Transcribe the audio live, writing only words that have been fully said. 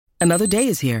Another day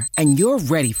is here, and you're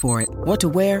ready for it. What to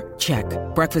wear? Check.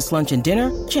 Breakfast, lunch, and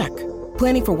dinner? Check.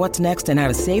 Planning for what's next and how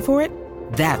to save for it?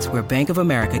 That's where Bank of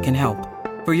America can help.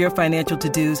 For your financial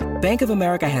to-dos, Bank of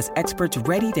America has experts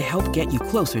ready to help get you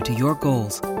closer to your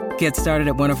goals. Get started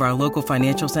at one of our local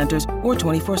financial centers or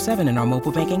 24/7 in our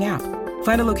mobile banking app.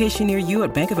 Find a location near you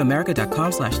at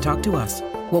bankofamerica.com/talktous.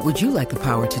 What would you like the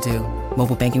power to do?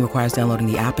 Mobile banking requires downloading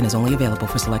the app and is only available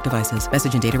for select devices.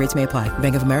 Message and data rates may apply.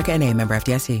 Bank of America N.A., member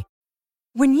FDIC.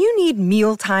 When you need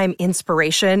mealtime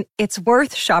inspiration, it's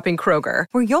worth shopping Kroger,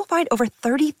 where you'll find over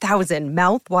 30,000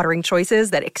 mouth-watering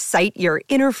choices that excite your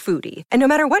inner foodie. And no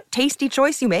matter what tasty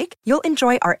choice you make, you'll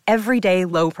enjoy our everyday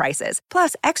low prices,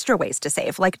 plus extra ways to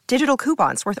save, like digital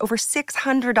coupons worth over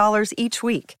 $600 each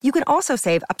week. You can also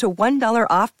save up to $1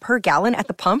 off per gallon at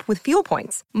the pump with fuel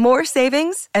points. More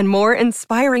savings and more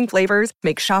inspiring flavors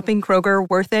make shopping Kroger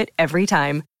worth it every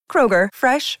time. Kroger,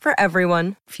 fresh for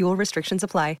everyone. Fuel restrictions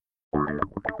apply.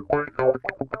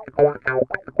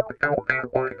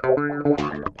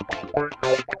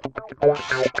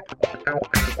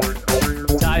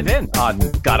 Dive in on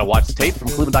Gotta Watch the Tape from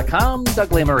Cleveland.com. Doug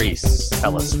Lesmerises,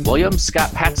 Ellis Williams,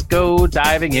 Scott Patsko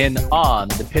diving in on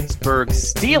the Pittsburgh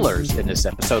Steelers in this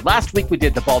episode. Last week we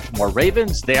did the Baltimore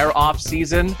Ravens, their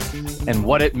offseason, and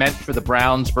what it meant for the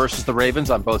Browns versus the Ravens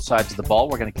on both sides of the ball.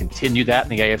 We're going to continue that in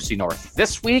the AFC North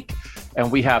this week, and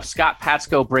we have Scott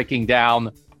Patsko breaking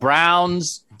down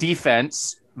Browns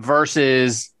defense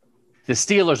versus the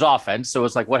Steelers offense. So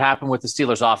it's like what happened with the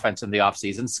Steelers offense in the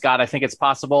offseason. Scott, I think it's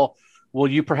possible. Will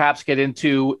you perhaps get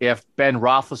into if Ben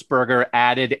Roethlisberger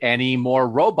added any more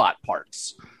robot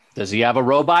parts? Does he have a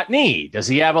robot knee? Does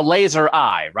he have a laser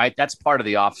eye, right? That's part of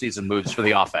the offseason moves for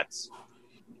the offense.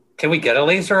 Can we get a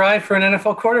laser eye for an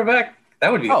NFL quarterback?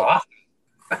 That would be awesome.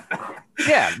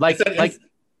 Yeah, like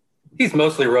he's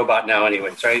mostly robot now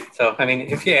anyways, right? So, I mean,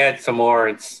 if you add some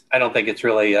more, I don't think it's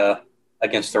really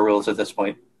against the rules at this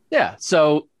point. Yeah,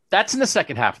 so that's in the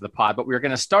second half of the pod, but we're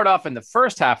going to start off in the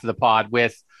first half of the pod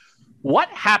with what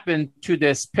happened to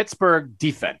this Pittsburgh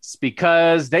defense,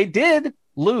 because they did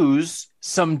lose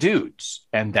some dudes,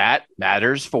 and that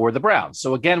matters for the Browns.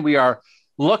 So, again, we are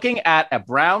looking at a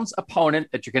Browns opponent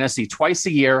that you're going to see twice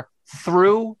a year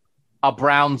through a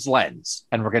Browns lens,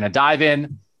 and we're going to dive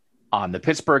in on the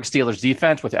Pittsburgh Steelers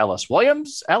defense with Ellis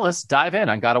Williams. Ellis, dive in.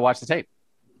 I got to watch the tape.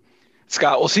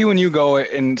 Scott, we'll see when you go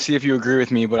and see if you agree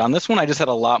with me. But on this one, I just had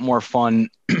a lot more fun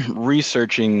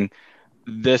researching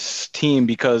this team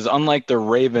because unlike the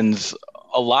Ravens,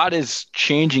 a lot is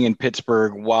changing in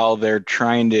Pittsburgh while they're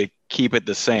trying to keep it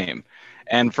the same.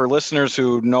 And for listeners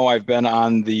who know I've been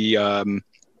on the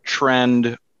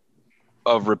trend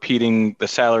of repeating the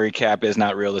salary cap is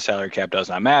not real, the salary cap does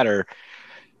not matter.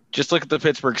 Just look at the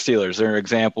Pittsburgh Steelers. They're an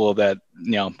example of that,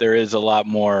 there is a lot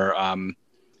more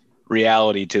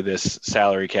reality to this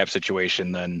salary cap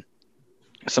situation than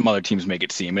some other teams make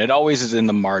it seem. And it always is in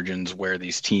the margins where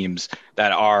these teams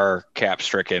that are cap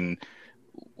stricken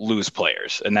lose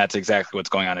players. And that's exactly what's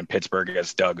going on in Pittsburgh,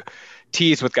 as Doug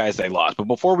teased with guys they lost. But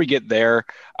before we get there,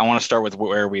 I want to start with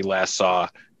where we last saw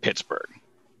Pittsburgh.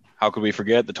 How could we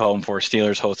forget the 12-4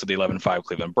 Steelers hosted the 11-5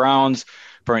 Cleveland Browns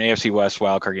for an AFC West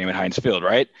wildcard game at Heinz Field,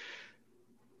 right?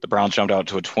 The Browns jumped out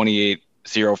to a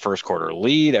 28-0 first quarter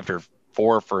lead after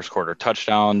 4 first quarter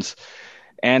touchdowns.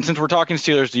 And since we're talking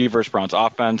Steelers D versus Browns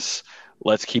offense,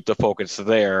 let's keep the focus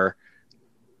there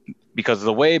because of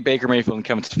the way Baker Mayfield and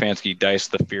Kevin Stefanski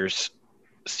diced the fierce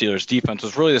Steelers defense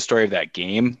was really the story of that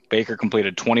game. Baker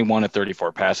completed 21 of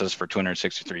 34 passes for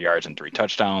 263 yards and 3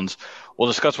 touchdowns. We'll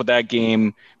discuss what that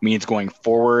game means going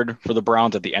forward for the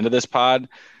Browns at the end of this pod.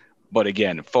 But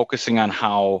again, focusing on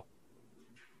how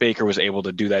Baker was able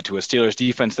to do that to a Steelers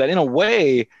defense that in a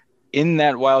way in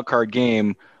that wild card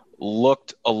game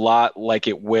looked a lot like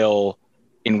it will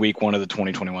in week 1 of the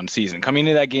 2021 season. Coming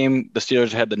into that game, the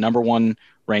Steelers had the number 1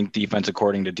 ranked defense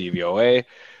according to DVOA.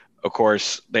 Of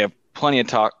course, they have plenty of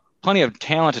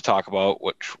talent to talk about,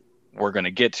 which we're going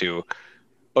to get to.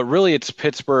 But really, it's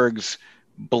Pittsburgh's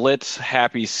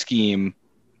blitz-happy scheme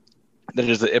that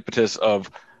is the impetus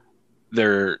of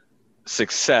their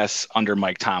success under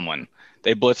Mike Tomlin.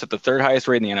 They blitz at the 3rd highest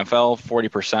rate in the NFL,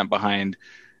 40% behind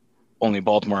only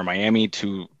Baltimore and Miami,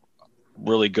 2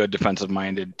 really good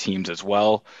defensive-minded teams as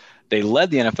well. They led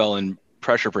the NFL in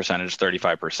pressure percentage,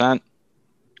 35%,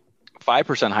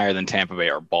 5% higher than Tampa Bay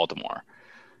or Baltimore.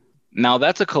 Now,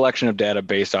 that's a collection of data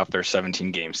based off their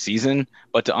 17-game season,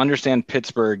 but to understand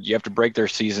Pittsburgh, you have to break their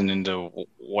season into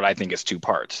what I think is 2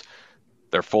 parts.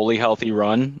 Their fully healthy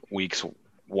run, weeks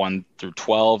 1 through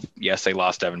 12. Yes, they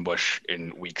lost Devin Bush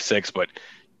in week 6, but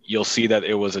you'll see that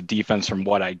it was a defense, from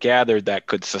what I gathered, that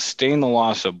could sustain the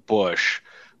loss of Bush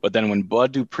But then when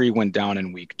Bud Dupree went down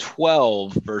in week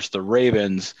 12 versus the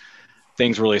Ravens,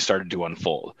 things really started to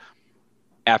unfold.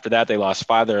 After that, they lost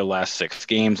 5 of their last 6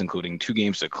 games, including 2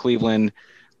 games to Cleveland.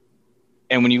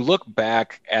 And when you look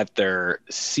back at their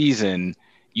season,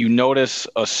 you notice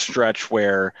a stretch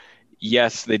where,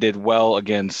 yes, they did well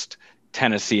against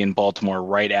Tennessee and Baltimore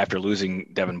right after losing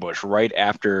Devin Bush, right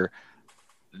after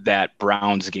that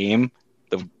Browns game,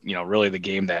 really the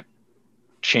game that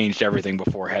changed everything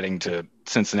before heading to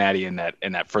Cincinnati in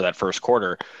that for that first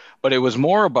quarter. But it was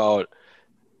more about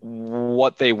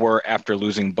what they were after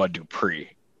losing Bud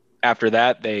Dupree. After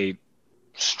that, they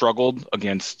struggled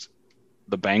against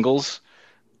the Bengals.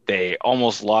 They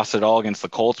almost lost it all against the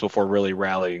Colts before really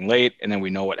rallying late, and then we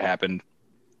know what happened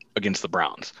against the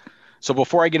Browns. So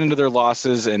before I get into their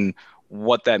losses and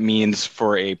what that means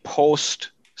for a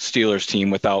post-Steelers team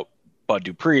without Bud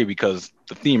Dupree, because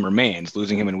the theme remains,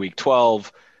 losing him in Week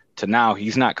 12 to now,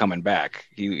 he's not coming back.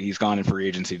 He's gone in free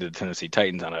agency to the Tennessee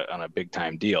Titans on a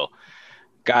big-time deal.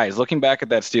 Guys, looking back at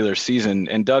that Steelers season,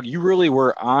 and Doug, you really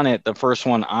were on it, the first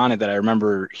one on it that I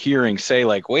remember hearing say,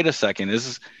 like, wait a second,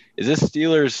 is this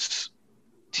Steelers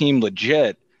team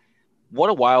legit? What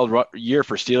a wild year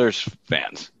for Steelers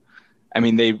fans. I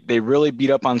mean, they really beat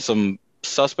up on some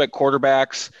suspect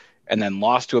quarterbacks and then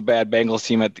lost to a bad Bengals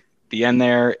team at the end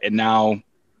there, and now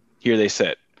here they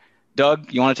sit.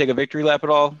 Doug, you want to take a victory lap at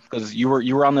all? Because you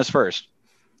were on this first.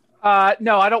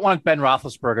 No, I don't want Ben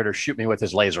Roethlisberger to shoot me with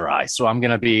his laser eye, so I'm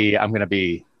gonna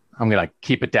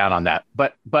keep it down on that.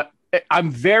 But I'm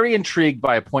very intrigued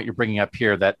by a point you're bringing up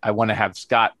here that I want to have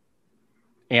Scott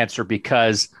answer,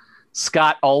 because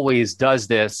Scott always does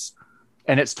this,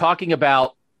 and it's talking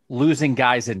about losing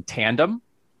guys in tandem.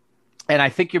 And I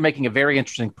think you're making a very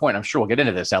interesting point. I'm sure we'll get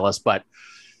into this, Ellis, but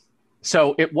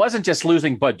so it wasn't just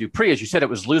losing Bud Dupree. As you said, it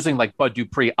was losing like Bud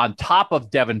Dupree on top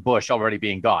of Devin Bush already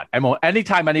being gone. And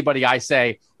anytime I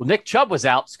say, well, Nick Chubb was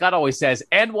out, Scott always says,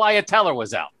 and Wyatt Teller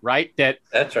was out, right?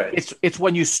 That's right. It's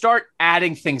when you start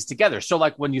adding things together. So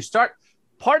like when you start,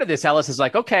 part of this, Ellis, is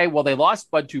like, okay, well, they lost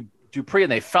Bud Dupree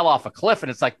and they fell off a cliff. And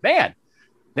it's like, man,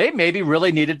 they maybe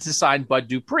really needed to sign Bud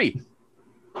Dupree.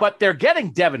 But they're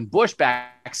getting Devin Bush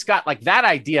back, Scott. Like that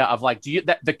idea of like,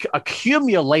 the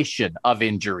accumulation of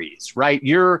injuries, right?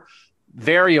 You're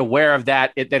very aware of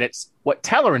that. That it's what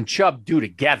Teller and Chubb do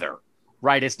together,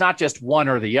 right? It's not just one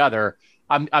or the other.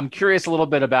 I'm curious a little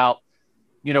bit about,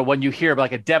 when you hear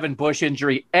like a Devin Bush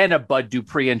injury and a Bud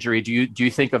Dupree injury, do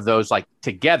you think of those like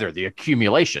together, the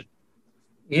accumulation?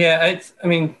 Yeah,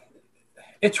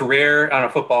 it's rare on a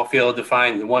football field to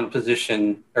find one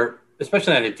position, or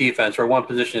especially on a defense, where one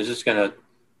position is just going to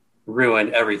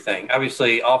ruin everything.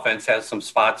 Obviously, offense has some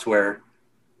spots where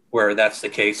that's the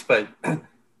case, but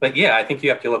yeah, I think you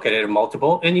have to look at it in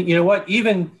multiple. And you know what?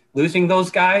 Even losing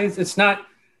those guys, it's not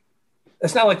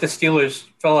like the Steelers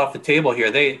fell off the table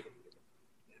here.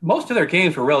 Most of their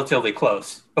games were relatively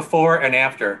close before and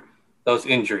after those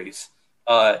injuries.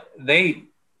 They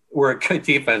were a good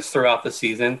defense throughout the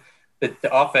season. The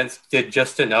offense did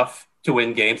just enough to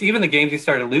win games. Even the games he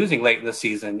started losing late in the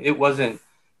season,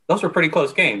 those were pretty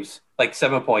close games, like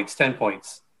 7 points, 10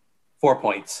 points, 4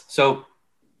 points. So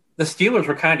the Steelers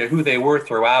were kind of who they were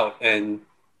throughout, and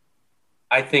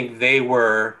I think they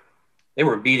were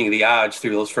beating the odds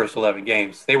through those first 11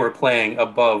 games. They were playing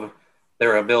above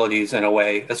their abilities in a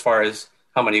way as far as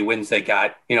how many wins they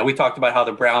got. We talked about how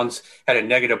the Browns had a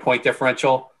negative point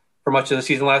differential for much of the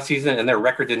season last season, and their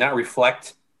record did not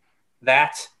reflect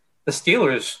that. The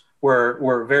Steelers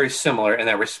were very similar in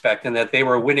that respect, and that they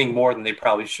were winning more than they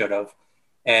probably should have.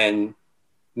 And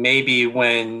maybe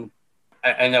when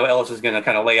I know Ellis is going to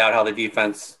kind of lay out how the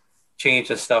defense changed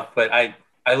and stuff, but I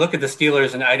look at the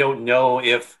Steelers and I don't know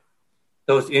if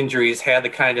those injuries had the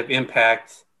kind of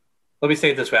impact. Let me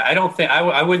say it this way.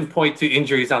 I wouldn't point to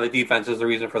injuries on the defense as the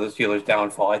reason for the Steelers'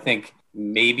 downfall. I think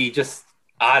maybe just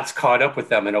odds caught up with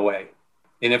them in a way.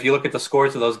 And if you look at the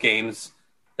scores of those games,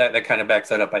 that kind of backs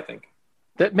that up, I think.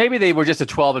 That maybe they were just a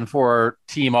 12-4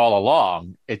 team all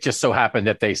along. It just so happened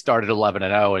that they started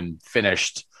 11-0 and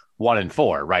finished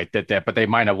 1-4, right? But they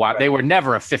might have. Right. They were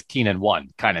never a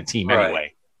 15-1 kind of team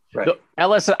anyway. Right. So,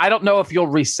 Ellis, I don't know if you'll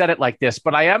reset it like this,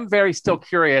 but I am very still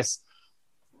curious.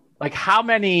 Like how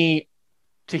many,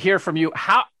 to hear from you,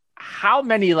 how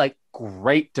many like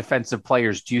great defensive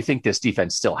players do you think this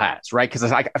defense still has? Right? Because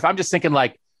if I'm just thinking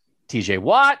like T.J.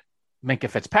 Watt, Minkah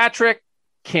Fitzpatrick,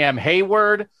 Cam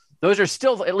Hayward. Those are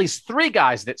still at least 3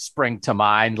 guys that spring to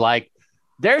mind. Like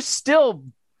they're still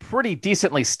pretty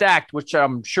decently stacked, which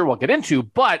I'm sure we'll get into,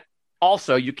 but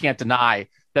also you can't deny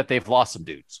that they've lost some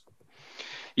dudes.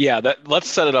 Yeah, let's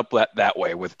set it up that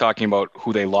way with talking about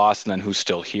who they lost and then who's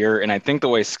still here. And I think the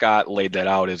way Scott laid that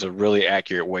out is a really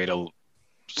accurate way to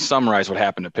summarize what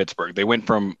happened to Pittsburgh. They went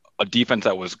from a defense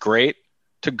that was great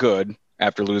to good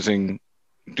after losing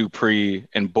Dupree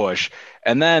and Bush.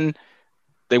 And then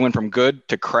they went from good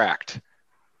to cracked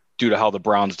due to how the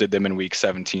Browns did them in week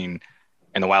 17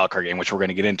 in the wildcard game, which we're going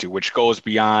to get into, which goes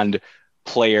beyond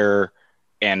player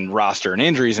and roster and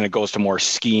injuries, and it goes to more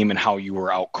scheme and how you were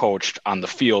outcoached on the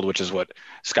field, which is what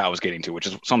Scott was getting to, which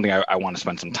is something I want to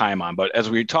spend some time on. But as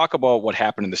we talk about what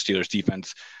happened in the Steelers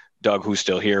defense, Doug, who's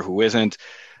still here, who isn't,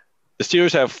 the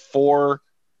Steelers have 4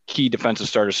 key defensive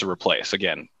starters to replace.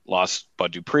 Again, lost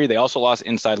Bud Dupree. They also lost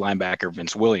inside linebacker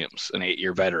Vince Williams, an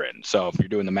 8-year veteran. So if you're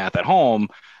doing the math at home,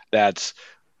 that's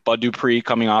Bud Dupree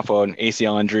coming off of an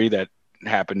ACL injury that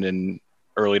happened in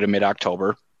early to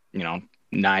mid-October,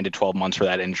 9 to 12 months for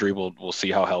that injury. We'll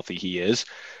see how healthy he is.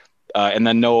 And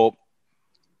then no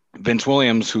Vince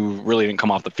Williams, who really didn't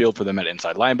come off the field for them at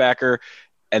inside linebacker.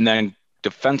 And then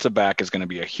defensive back is going to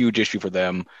be a huge issue for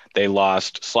them. They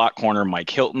lost slot corner Mike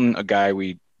Hilton, a guy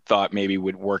we thought maybe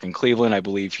would work in Cleveland. I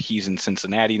believe he's in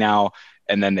Cincinnati now.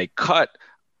 And then they cut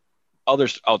other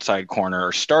outside corner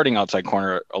or starting outside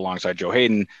corner alongside Joe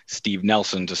Hayden, Steve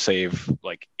Nelson, to save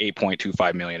like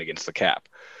 $8.25 million against the cap,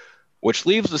 which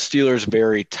leaves the Steelers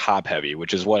very top heavy,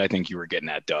 which is what I think you were getting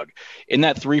at, Doug. In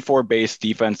that 3-4 base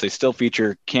defense, they still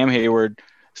feature Cam Hayward,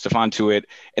 Stephon Tuitt,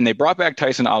 and they brought back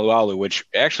Tyson Alualu, which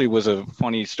actually was a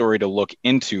funny story to look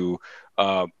into.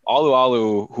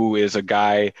 Alualu, who is a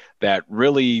guy that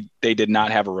really they did not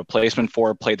have a replacement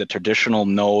for, played the traditional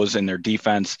nose in their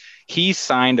defense. He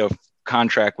signed a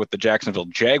contract with the Jacksonville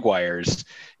Jaguars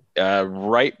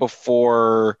right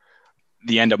before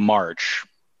the end of March,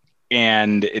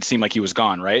 and it seemed like he was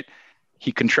gone, right?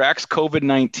 He contracts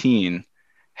COVID-19,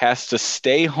 has to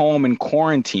stay home in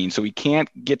quarantine, so he can't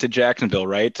get to Jacksonville,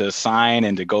 right, to sign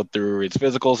and to go through his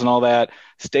physicals and all that.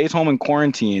 Stays home in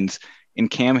quarantines,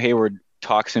 and Cam Hayward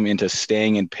talks him into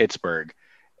staying in Pittsburgh,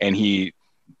 and he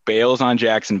bails on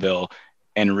Jacksonville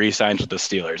and re-signs with the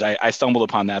Steelers. I stumbled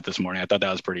upon that this morning. I thought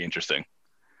that was pretty interesting.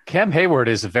 Cam Hayward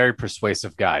is a very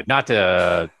persuasive guy. Not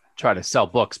to try to sell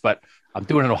books, but I'm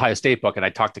doing an Ohio State book, and I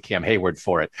talked to Cam Hayward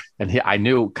for it. And I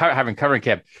knew, having covered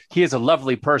Cam, he is a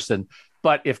lovely person.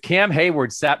 But if Cam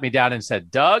Hayward sat me down and said,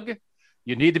 Doug,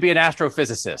 you need to be an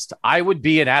astrophysicist, I would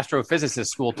be in astrophysicist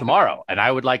school tomorrow, and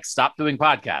I would stop doing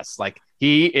podcasts.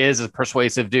 He is a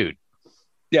persuasive dude.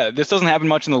 Yeah, this doesn't happen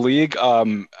much in the league.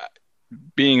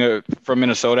 Being from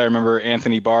Minnesota, I remember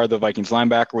Anthony Barr, the Vikings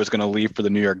linebacker, was going to leave for the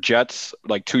New York Jets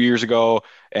 2 years ago,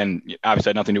 and obviously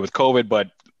had nothing to do with COVID, but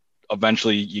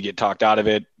eventually you get talked out of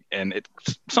it, and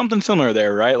it's something similar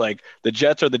there, right? The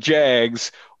Jets are the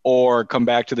Jags, or come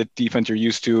back to the defense you're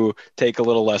used to, take a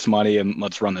little less money, and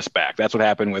let's run this back. That's what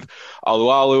happened with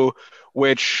Alualu,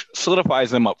 which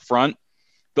solidifies them up front.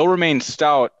 They'll remain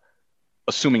stout,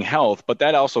 assuming health, but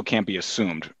that also can't be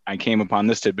assumed. I came upon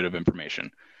this tidbit of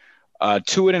information.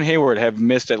 Tuitt and Hayward have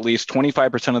missed at least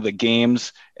 25% of the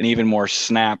games and even more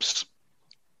snaps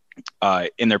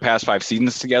in their past 5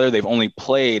 seasons together. They've only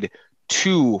played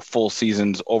 2 full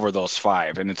seasons over those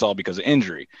 5, and it's all because of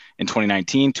injury. In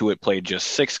 2019, Tuitt played just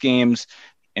 6 games,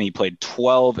 and he played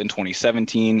 12 in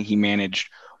 2017. He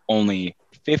managed only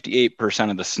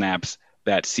 58% of the snaps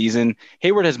that season.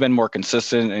 Hayward has been more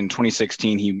consistent. In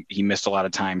 2016, he missed a lot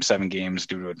of time, 7 games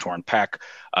due to a torn pec.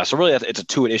 So really it's a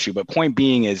Tuitt issue. But point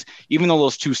being is, even though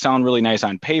those two sound really nice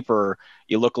on paper,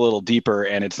 you look a little deeper,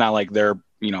 and it's not like they're,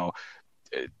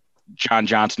 John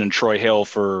Johnson and Troy Hill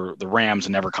for the Rams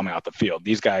and never coming out the field.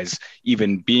 These guys,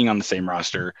 even being on the same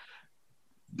roster,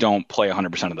 don't play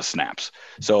 100% of the snaps.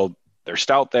 So they're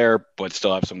stout there, but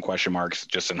still have some question marks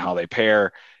just in how they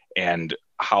pair and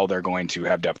how they're going to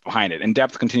have depth behind it. And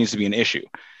depth continues to be an issue.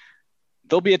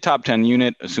 They'll be a top 10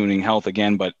 unit, assuming health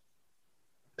again, but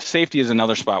safety is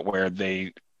another spot where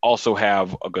they also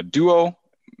have a good duo,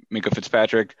 Minkah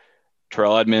Fitzpatrick,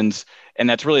 Terrell Edmunds, and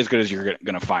that's really as good as you're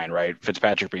going to find, right?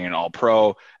 Fitzpatrick being an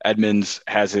all-pro. Edmunds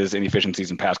has his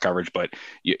inefficiencies in pass coverage, but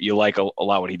you like a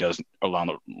lot what he does along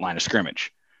the line of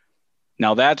scrimmage.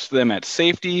 Now that's them at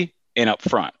safety and up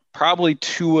front. Probably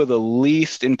 2 of the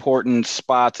least important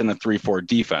spots in the 3-4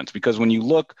 defense, because when you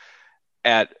look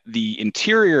at the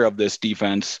interior of this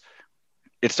defense,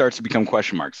 it starts to become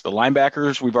question marks. The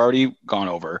linebackers we've already gone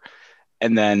over,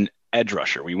 and then edge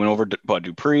rusher. We went over Bud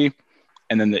Dupree,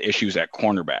 and then the issues at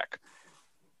cornerback.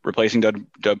 Replacing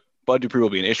Bud Dupree will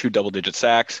be an issue, double-digit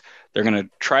sacks. They're going to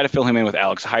try to fill him in with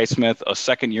Alex Highsmith, a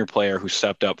second-year player who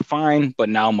stepped up fine, but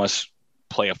now must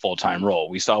play a full-time role.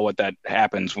 We saw what that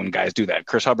happens when guys do that.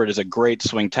 Chris Hubbard is a great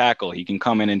swing tackle. He can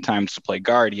come in times to play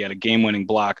guard. He had a game-winning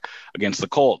block against the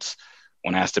Colts.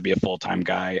 One has to be a full-time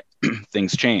guy.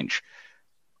 Things change.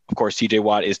 Of course, TJ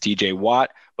Watt is TJ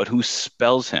Watt, but who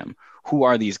spells him? Who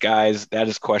are these guys? That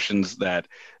is questions that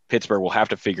Pittsburgh will have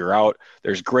to figure out.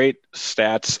 There's great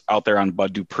stats out there on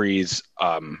Bud Dupree's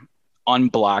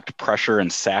unblocked pressure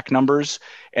and sack numbers,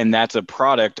 and that's a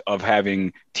product of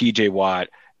having TJ Watt,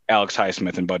 Alex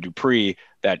Highsmith, and Bud Dupree,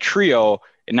 that trio,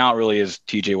 and now it really is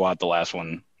TJ Watt, the last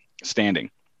one standing.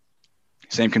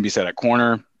 Same can be said at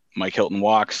corner. Mike Hilton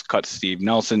walks, cuts Steve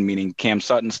Nelson, meaning Cam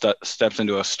Sutton steps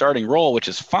into a starting role, which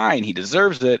is fine. He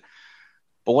deserves it.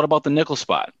 But what about the nickel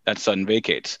spot that Sutton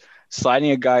vacates?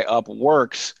 Sliding a guy up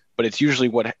works, but it's usually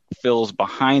what fills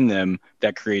behind them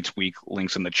that creates weak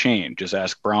links in the chain. Just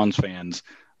ask Browns fans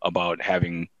about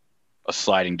having a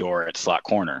sliding door at slot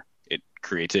corner. It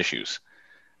creates issues.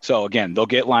 So again, they'll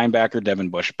get linebacker Devin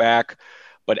Bush back,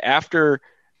 but after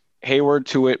Hayward,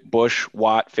 Tuitt, Bush,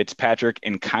 Watt, Fitzpatrick,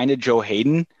 and kind of Joe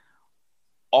Hayden,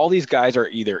 all these guys are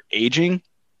either aging,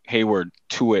 Hayward,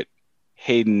 Tuitt,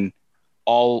 Hayden,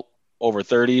 all over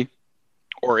 30,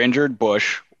 or injured,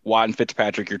 Bush, Watt, and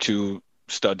Fitzpatrick, your two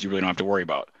studs you really don't have to worry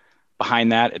about.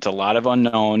 Behind that, it's a lot of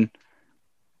unknown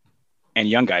and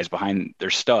young guys behind their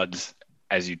studs,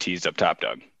 as you teased up top,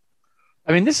 Doug.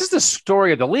 I mean, this is the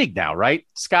story of the league now, right,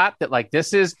 Scott? That like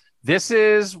this is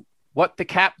what the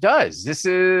cap does. This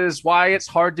is why it's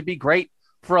hard to be great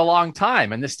for a long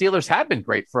time. And the Steelers have been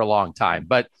great for a long time.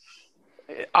 But,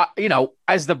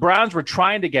 as the Browns were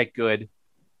trying to get good,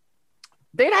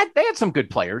 they had some good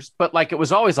players, but like it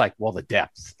was always like, well, the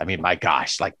depth. I mean, my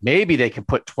gosh, like maybe they can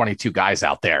put 22 guys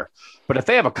out there. But if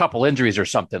they have a couple injuries or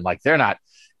something, like they're not.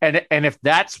 And if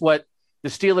that's what the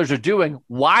Steelers are doing,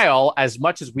 while as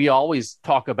much as we always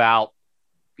talk about,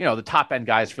 the top end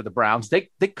guys for the Browns, they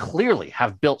clearly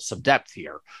have built some depth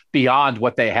here beyond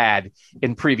what they had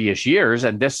in previous years.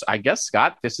 And this, I guess,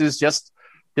 Scott, this is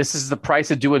the price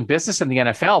of doing business in the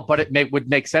NFL. But it would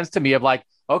make sense to me of like,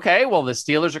 okay, well, the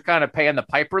Steelers are kind of paying the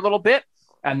piper a little bit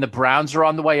and the Browns are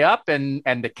on the way up and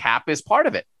the cap is part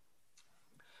of it.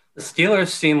 The Steelers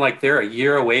seem like they're a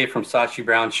year away from Sashi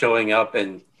Brown showing up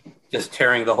and just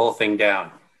tearing the whole thing down.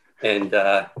 And,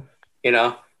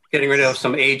 getting rid of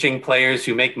some aging players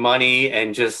who make money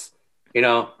and just,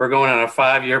 we're going on a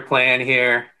 5-year plan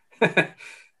here.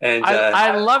 And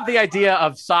I love the idea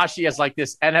of Sashi as like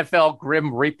this NFL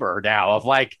Grim Reaper now of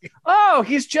like, oh,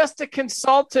 he's just a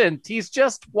consultant. He's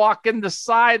just walking the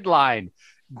sideline,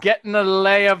 getting the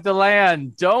lay of the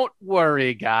land. Don't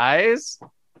worry, guys.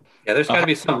 Yeah, there's got to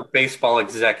be some baseball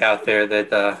exec out there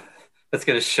that's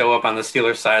going to show up on the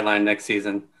Steelers sideline next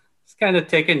season. Just kind of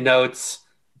taking notes,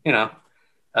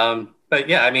 But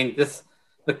yeah, I mean, the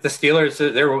Steelers,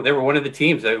 they were one of the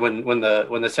teams that when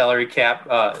the salary cap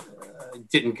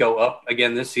didn't go up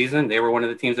again this season, they were one of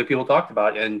the teams that people talked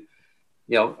about. And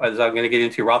as I'm going to get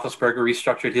into, Roethlisberger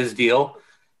restructured his deal,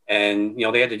 and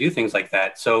they had to do things like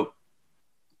that. So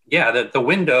yeah, the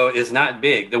window is not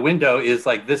big. The window is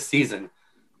like this season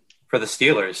for the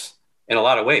Steelers in a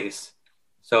lot of ways.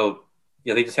 So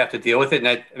they just have to deal with it.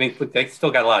 And look, they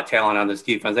still got a lot of talent on this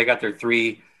defense. They got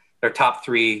their top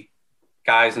three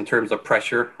guys in terms of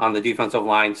pressure on the defensive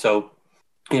line. So,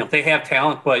 they have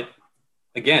talent, but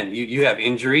again, you have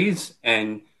injuries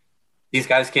and these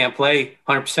guys can't play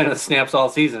 100% of the snaps all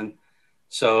season.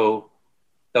 So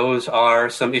those are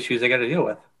some issues they got to deal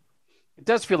with. It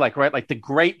does feel like, right? Like the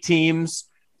great teams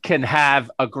can have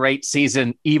a great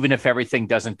season, even if everything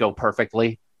doesn't go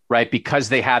perfectly, right? Because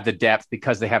they have the depth,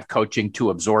 because they have coaching to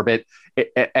absorb it.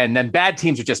 And then bad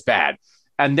teams are just bad.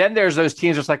 And then there's those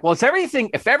teams that's like, well, if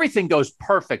everything goes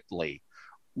perfectly,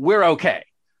 we're okay,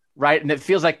 right? And it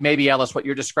feels like maybe, Ellis, what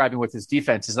you're describing with his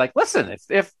defense is like, listen,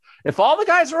 if all the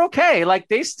guys are okay, like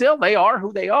they are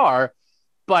who they are.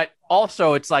 But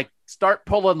also it's like start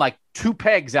pulling like 2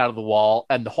 pegs out of the wall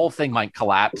and the whole thing might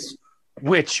collapse,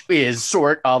 which is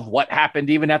sort of what happened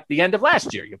even at the end of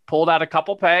last year. You pulled out a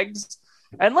couple pegs.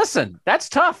 And listen, that's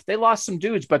tough. They lost some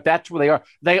dudes, but that's where they are.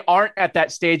 They aren't at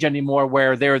that stage anymore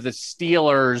where they're the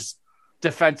Steelers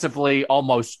defensively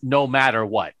almost no matter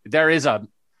what. There is a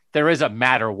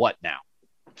matter what now.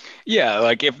 Yeah,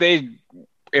 like if the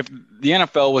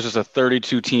NFL was just a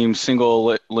 32-team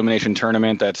single elimination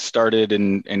tournament that started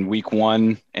in week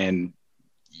 1 and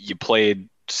you played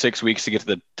 6 weeks to get to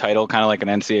the title, kind of like an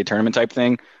NCAA tournament type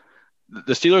thing,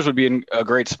 the Steelers would be in a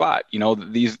great spot.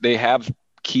 They have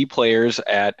key players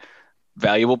at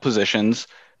valuable positions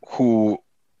who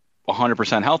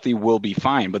 100% healthy will be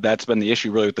fine. But that's been the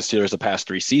issue really with the Steelers the past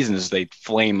 3 seasons is they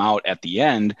flame out at the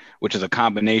end, which is a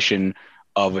combination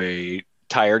of a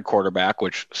tired quarterback,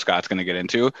 which Scott's going to get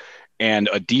into, and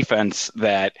a defense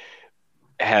that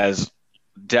has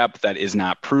depth that is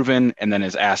not proven and then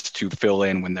is asked to fill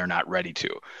in when they're not ready to.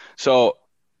 So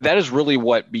that is really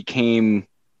what became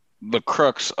the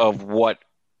crux of what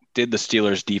did the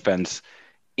Steelers defense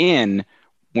in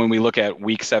when we look at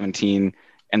week 17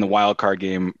 and the wild card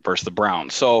game versus the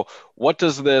Browns. So what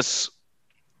does this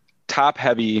top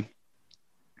heavy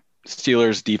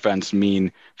Steelers defense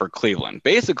mean for Cleveland?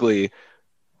 Basically,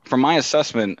 from my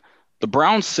assessment, the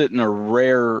Browns sit in a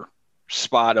rare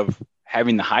spot of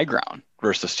having the high ground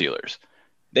versus the Steelers.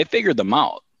 They figured them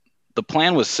out. The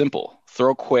plan was simple: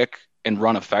 throw quick and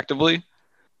run effectively.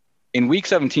 In week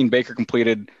 17, Baker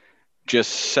completed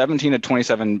just 17 of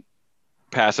 27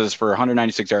 passes for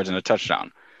 196 yards and a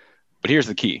touchdown. But here's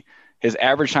the key. His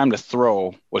average time to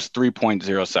throw was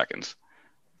 3.0 seconds.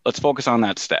 Let's focus on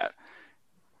that stat.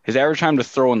 His average time to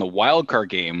throw in the wild card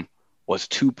game was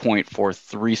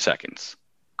 2.43 seconds.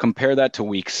 Compare that to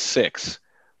week 6,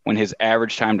 when his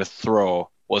average time to throw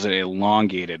was an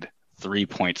elongated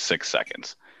 3.6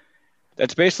 seconds.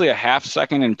 That's basically a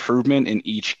half-second improvement in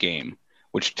each game,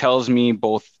 which tells me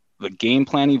both the game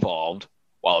plan evolved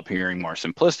while appearing more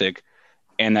simplistic,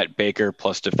 and that Baker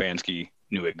plus Stefanski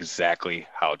knew exactly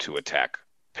how to attack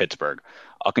Pittsburgh.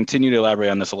 I'll continue to elaborate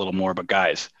on this a little more, but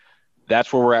guys,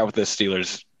 that's where we're at with this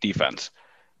Steelers defense.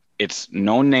 It's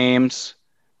no names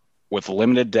with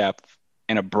limited depth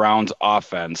and a Browns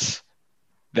offense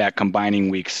that, combining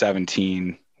week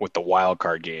 17 with the wild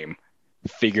card game,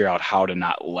 figure out how to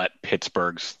not let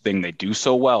Pittsburgh's thing they do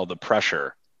so well, the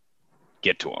pressure,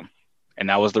 get to them. And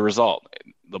that was the result.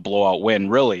 The blowout win,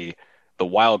 really, the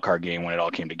wild card game when it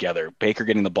all came together. Baker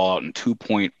getting the ball out in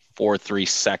 2.43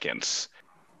 seconds.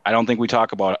 I don't think we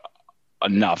talk about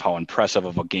enough how impressive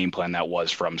of a game plan that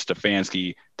was from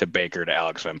Stefanski to Baker to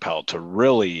Alex Van Pelt to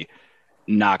really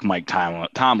knock Mike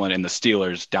Tomlin and the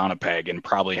Steelers down a peg and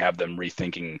probably have them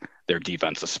rethinking their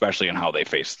defense, especially in how they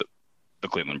face the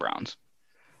Cleveland Browns.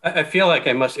 I feel like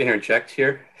I must interject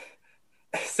here.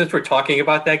 Since we're talking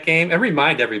about that game, and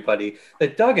remind everybody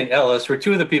that Doug and Ellis were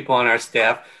two of the people on our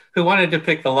staff who wanted to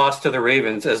pick the loss to the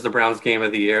Ravens as the Browns game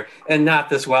of the year and not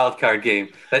this wild card game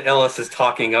that Ellis is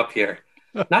talking up here.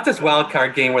 Not this wild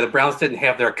card game where the Browns didn't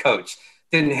have their coach,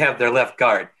 didn't have their left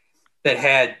guard, that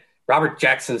had Robert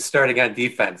Jackson starting on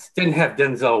defense, didn't have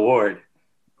Denzel Ward.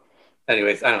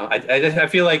 Anyways, I don't know. I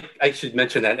feel like I should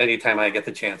mention that anytime I get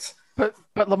the chance. But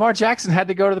Lamar Jackson had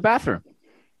to go to the bathroom.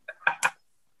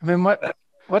 I mean,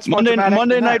 what's Monday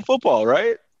Night Football,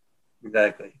 right?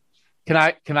 Exactly. Can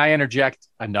I interject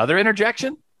another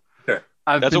interjection? Sure.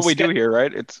 That's what we do here,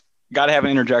 right? It's got to have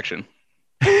an interjection.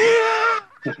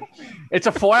 It's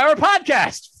a 4-hour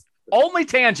podcast. Only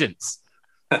tangents.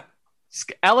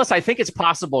 Ellis, I think it's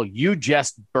possible you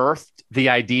just birthed the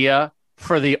idea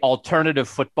for the alternative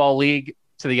football league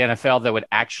to the NFL that would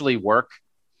actually work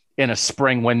in a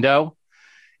spring window.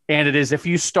 And it is if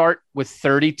you start with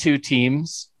 32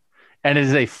 teams and it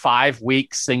is a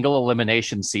 5-week single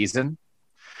elimination season.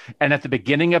 And at the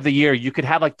beginning of the year, you could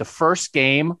have like the first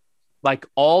game, like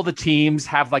all the teams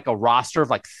have like a roster of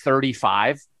like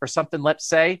 35 or something, let's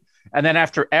say. And then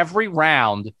after every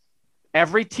round,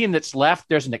 every team that's left,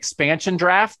 there's an expansion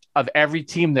draft of every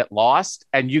team that lost.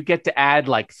 And you get to add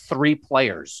like 3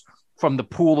 players from the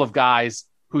pool of guys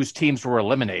whose teams were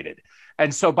eliminated.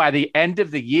 And so by the end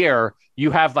of the year,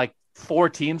 you have like 4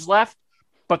 teams left,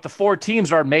 but the 4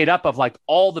 teams are made up of like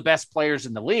all the best players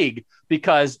in the league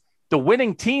because the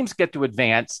winning teams get to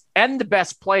advance and the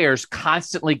best players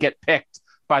constantly get picked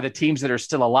by the teams that are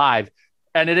still alive.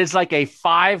 And it is like a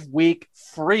 5-week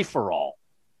free-for-all.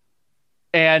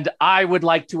 And I would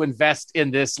like to invest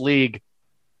in this league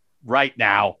right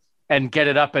now and get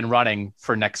it up and running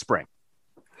for next spring.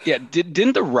 Yeah,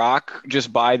 didn't The Rock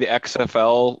just buy the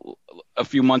XFL a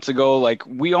few months ago? Like,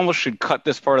 we almost should cut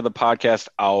this part of the podcast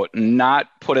out, not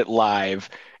put it live,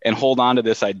 and hold on to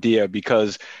this idea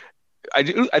because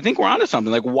I think we're onto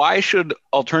something. Like, why should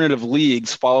alternative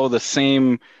leagues follow the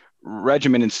same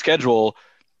regimen and schedule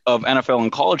of NFL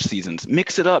and college seasons?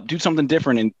 Mix it up, do something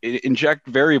different, and inject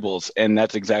variables. And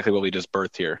that's exactly what we just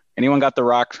birthed here. Anyone got The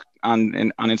Rock on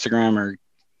Instagram or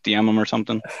DM him or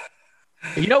something?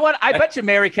 You know what? I bet you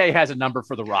Mary Kay has a number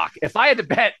for The Rock. If I had to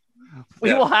bet,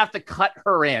 we will have to cut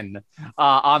her in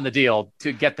on the deal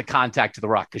to get the contact to The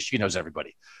Rock because she knows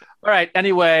everybody. All right.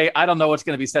 Anyway, I don't know what's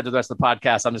going to be said to the rest of the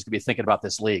podcast. I'm just going to be thinking about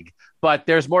this league. But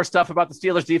there's more stuff about the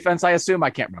Steelers defense, I assume. I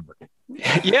can't remember.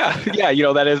 Yeah. You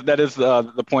know, that is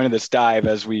the point of this dive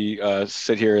as we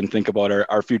sit here and think about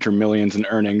our future millions in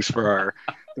earnings for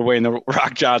the Wayne The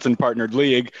Rock Johnson partnered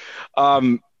league.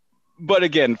 But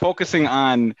again, focusing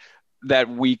on that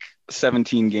week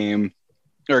 17 game,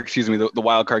 or excuse me, the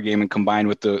wild card game, and combined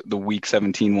with the week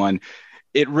 17 one,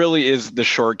 it really is the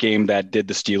short game that did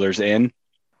the Steelers in.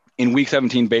 In week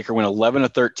 17, Baker went 11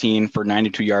 of 13 for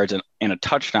 92 yards and a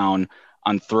touchdown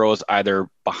on throws either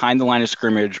behind the line of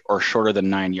scrimmage or shorter than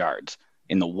 9 yards.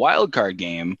 In the wild card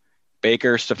game,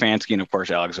 Baker, Stefanski, and of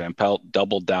course Alex Van Pelt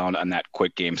doubled down on that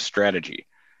quick game strategy.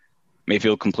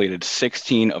 Mayfield completed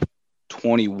 16 of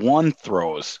 21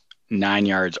 throws, 9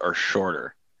 yards or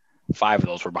shorter. 5 of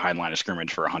those were behind line of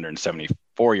scrimmage for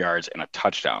 174 yards and a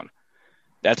touchdown.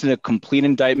 That's a complete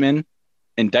indictment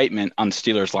on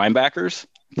Steelers linebackers.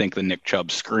 Think the Nick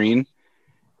Chubb screen.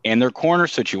 And their corner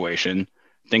situation.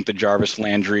 Think the Jarvis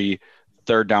Landry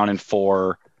 3rd down and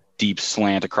 4 deep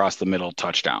slant across the middle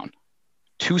touchdown.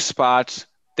 2 spots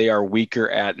they are weaker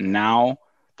at now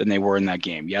than they were in that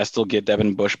game. Yes, they'll get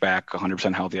Devin Bush back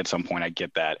 100% healthy at some point. I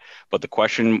get that. But the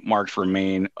question marks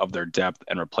remain of their depth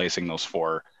and replacing those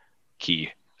 4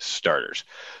 key starters.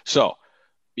 So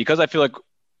because I feel like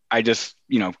I just,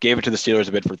 gave it to the Steelers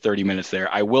a bit for 30 minutes there,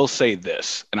 I will say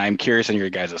this, and I'm curious on your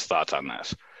guys' thoughts on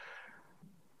this.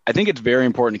 I think it's very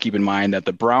important to keep in mind that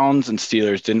the Browns and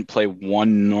Steelers didn't play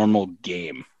one normal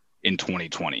game in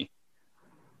 2020.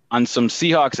 On some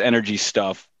Seahawks energy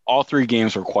stuff, all 3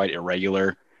 games were quite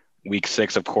irregular. Week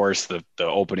 6, of course, the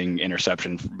opening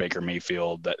interception for Baker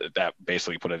Mayfield, that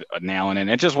basically put a nail in it.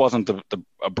 It just wasn't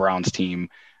a Browns team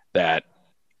that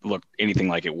looked anything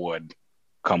like it would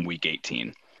come week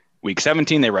 18. Week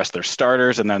 17, they rest their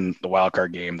starters, and then the wild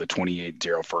card game, the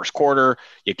 28-0 first quarter.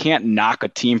 You can't knock a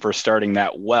team for starting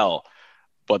that well,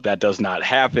 but that does not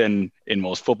happen in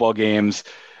most football games.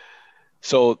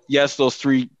 So, yes, those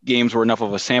 3 games were enough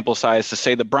of a sample size to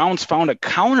say the Browns found a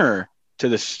counter to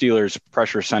the Steelers'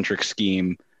 pressure-centric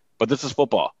scheme, but this is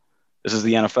football. This is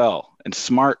the NFL, and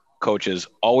smart coaches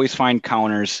always find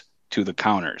counters to the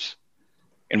counters.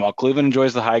 And while Cleveland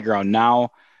enjoys the high ground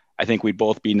now, I think we'd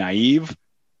both be naive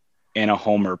and a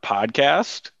homer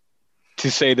podcast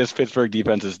to say this Pittsburgh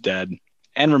defense is dead.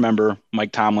 And remember,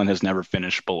 Mike Tomlin has never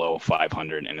finished below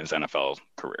 500 in his NFL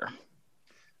career.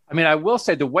 I mean, I will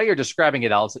say the way you're describing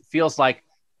it, Alice, it feels like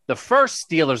the first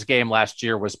Steelers game last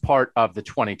year was part of the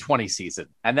 2020 season.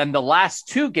 And then the last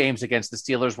 2 games against the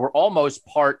Steelers were almost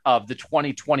part of the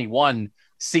 2021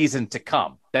 season to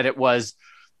come. That it was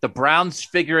the Browns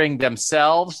figuring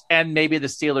themselves and maybe the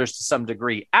Steelers to some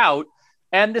degree out,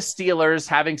 and the Steelers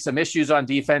having some issues on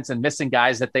defense and missing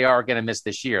guys that they are going to miss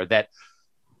this year.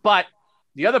 But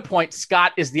the other point,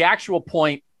 Scott, is the actual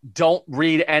point. Don't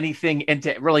read anything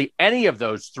into really any of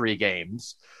those 3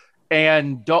 games,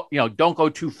 and don't go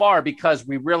too far, because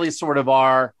we really sort of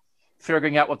are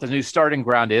figuring out what the new starting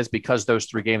ground is, because those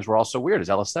 3 games were also weird, as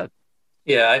Ellis said.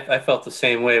 Yeah, I felt the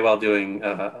same way while doing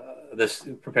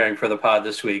preparing for the pod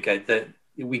this week. That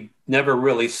we never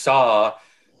really saw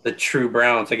the true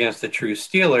Browns against the true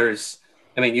Steelers.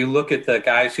 I mean, you look at the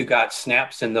guys who got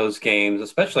snaps in those games,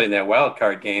 especially in that wild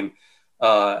card game,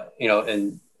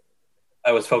 and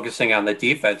I was focusing on the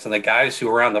defense and the guys who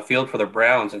were on the field for the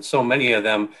Browns, and so many of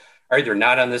them are either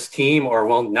not on this team or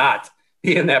will not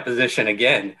be in that position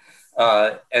again.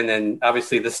 And then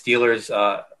obviously the Steelers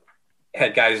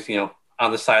had guys,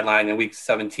 on the sideline in week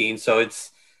 17. So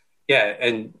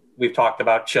and we've talked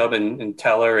about Chubb and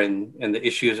Teller and the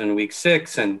issues in week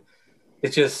 6. And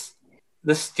it's just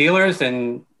the Steelers,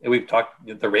 and we've talked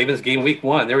the Ravens game week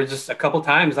 1. There was just a couple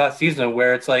times last season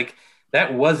where it's like,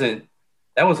 that was an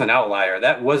outlier.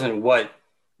 That wasn't what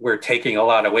we're taking a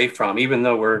lot away from, even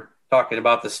though we're talking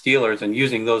about the Steelers and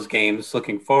using those games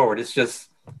looking forward. It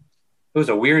was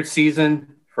a weird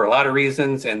season for a lot of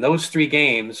reasons. And those 3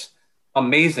 games,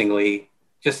 amazingly,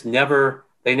 just never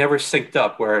synced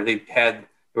up where there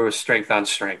was strength on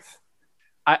strength.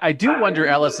 I do wonder,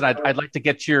 Ellis, and I'd like to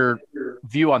get your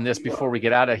view on this before we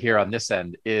get out of here on this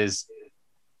end is,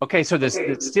 okay, so the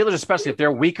Steelers, especially if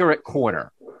they're weaker at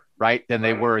corner, right, than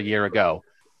they were a year ago,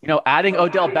 adding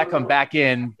Odell Beckham back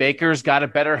in, Baker's got a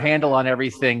better handle on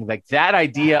everything. Like that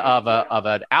idea of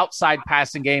an outside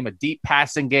passing game, a deep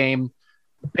passing game,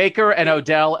 Baker and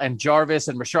Odell and Jarvis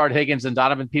and Rashard Higgins and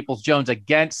Donovan Peoples-Jones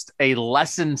against a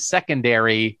lessened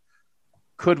secondary.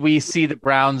 Could we see the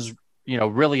Browns,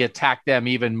 really attack them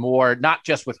even more, not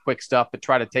just with quick stuff, but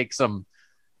try to take some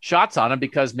shots on them,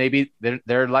 because maybe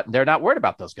they're not worried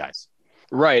about those guys.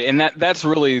 Right. And that's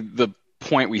really the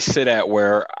point we sit at,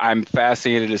 where I'm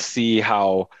fascinated to see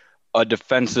how a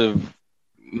defensive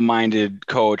minded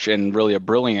coach, and really a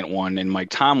brilliant one in Mike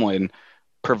Tomlin,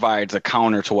 provides a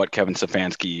counter to what Kevin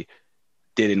Stefanski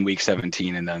did in week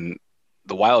 17 and then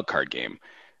the wild card game.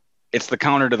 It's the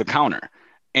counter to the counter.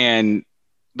 And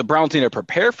the Browns need to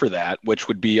prepare for that, which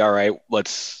would be, all right,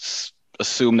 let's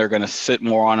assume they're going to sit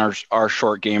more on our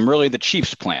short game. Really, the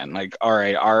Chiefs' plan. Like, all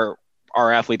right, our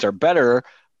athletes are better,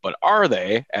 but are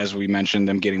they? As we mentioned,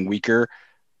 them getting weaker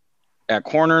at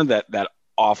corner. That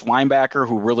off linebacker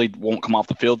who really won't come off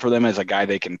the field for them is a guy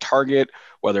they can target,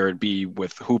 whether it be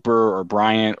with Hooper or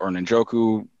Bryant or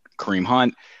Njoku, Kareem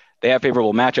Hunt. They have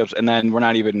favorable matchups, and then we're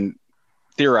not even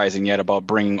theorizing yet about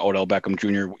bringing Odell Beckham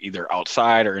Jr. either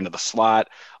outside or into the slot,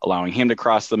 allowing him to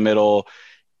cross the middle.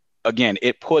 Again,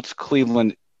 it puts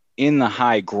Cleveland in the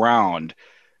high ground,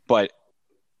 but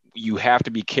you have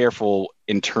to be careful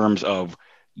in terms of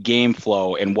game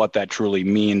flow and what that truly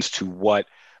means to what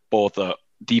both a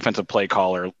defensive play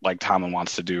caller like Tomlin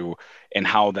wants to do and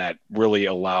how that really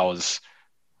allows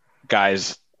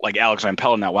guys like Alex Van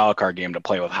Pelt in that wild card game to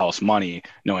play with house money,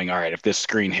 knowing, all right, if this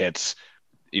screen hits,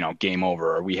 game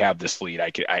over, or we have this lead,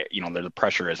 the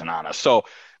pressure isn't on us. So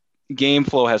game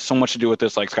flow has so much to do with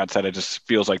this. Like Scott said, it just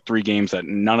feels like 3 games that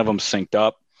none of them synced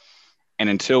up. And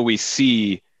until we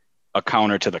see a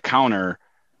counter to the counter,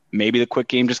 maybe the quick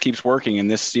game just keeps working.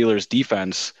 And this Steelers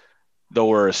defense, though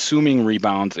we're assuming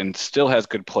rebounds and still has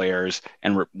good players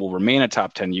and will remain a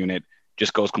top 10 unit,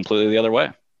 just goes completely the other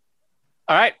way.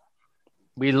 All right.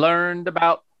 We learned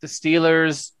about the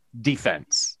Steelers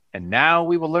defense, and now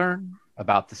we will learn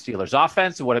about the Steelers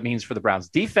offense and what it means for the Browns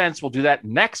defense. We'll do that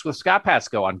next with Scott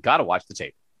Patsko on Gotta Watch the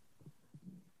Tape.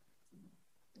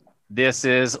 This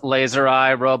is Laser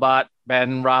Eye Robot,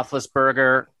 Ben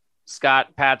Roethlisberger,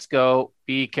 Scott Patsko.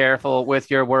 Be careful with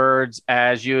your words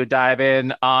as you dive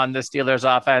in on the Steelers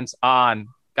offense on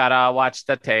Gotta Watch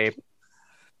the Tape.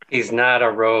 He's not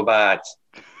a robot.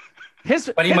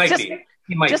 But he might be.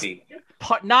 He might be.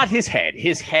 Not his head.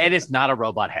 His head is not a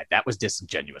robot head. That was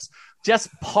disingenuous. Just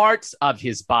parts of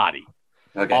his body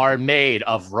are made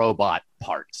of robot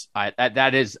parts. I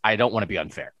don't want to be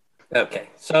unfair. Okay.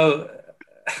 So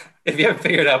if you haven't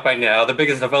figured out by now, the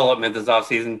biggest development this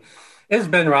offseason is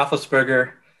Ben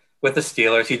Roethlisberger with the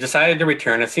Steelers. He decided to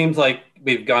return. It seems like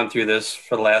we've gone through this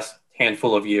for the last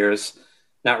handful of years.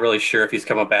 Not really sure if he's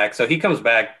coming back. So he comes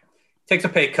back. Takes a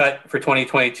pay cut for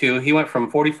 2022. He went from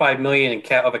 $45 million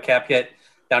of a cap hit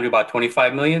down to about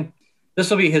 $25 million. This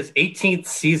will be his 18th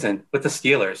season with the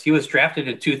Steelers. He was drafted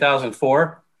in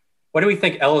 2004. What do we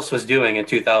think Ellis was doing in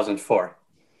 2004?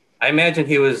 I imagine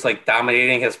he was like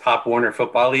dominating his Pop Warner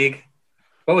Football League.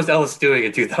 What was Ellis doing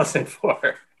in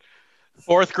 2004?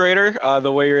 Fourth grader.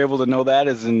 The way you're able to know that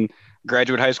is in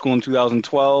graduate high school in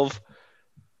 2012.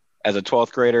 As a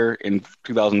 12th grader in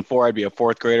 2004, I'd be a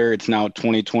 4th grader. It's now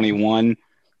 2021.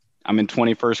 I'm in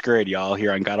 21st grade, y'all.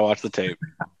 Here on Gotta Watch the Tape.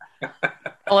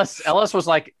 Ellis was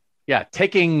like,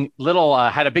 taking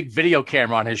had a big video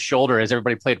camera on his shoulder as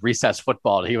everybody played recess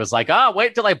football. He was like,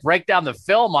 wait till I break down the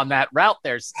film on that route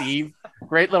there, Steve.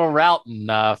 Great little route in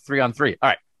 3-on-3.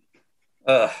 All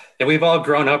right. We've all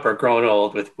grown up or grown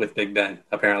old with Big Ben,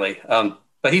 apparently.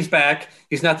 But he's back.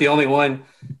 He's not the only one.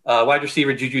 Wide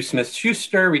receiver Juju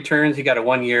Smith-Schuster returns. He got a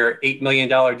 1-year, $8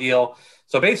 million deal.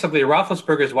 So basically,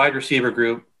 Roethlisberger's wide receiver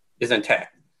group is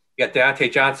intact. You got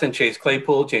Deontay Johnson, Chase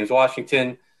Claypool, James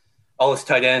Washington, all his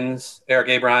tight ends. Eric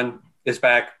Ebron is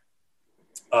back.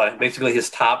 Basically,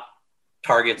 his top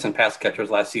targets and pass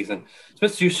catchers last season.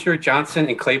 Smith-Schuster, Johnson,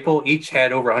 and Claypool each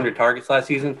had over 100 targets last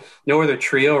season. No other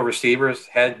trio of receivers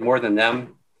had more than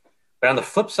them. But on the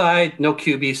flip side, no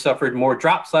QB suffered more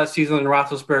drops last season than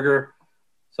Roethlisberger.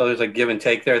 So there's a give and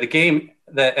take there. The game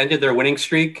that ended their winning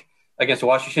streak against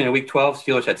Washington in Week 12,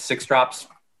 Steelers had 6 drops.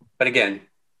 But again,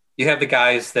 you have the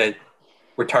guys that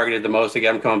were targeted the most. They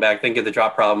got them coming back. They can get the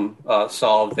drop problem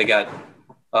solved. They got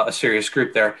a serious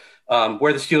group there.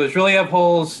 Where the Steelers really have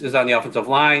holes is on the offensive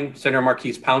line. Center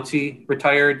Marquise Pouncey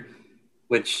retired,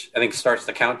 which I think starts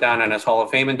the countdown on his Hall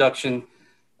of Fame induction.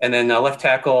 And then left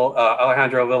tackle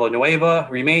Alejandro Villanueva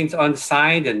remains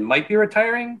unsigned and might be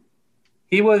retiring.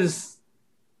 He was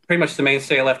pretty much the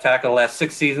mainstay left tackle the last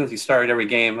 6 seasons. He started every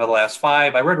game of the last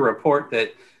 5. I read a report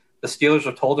that the Steelers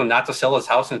have told him not to sell his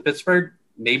house in Pittsburgh.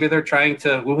 Maybe they're trying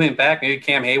to woo him back. Maybe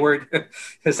Cam Hayward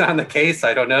is on the case.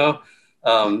 I don't know.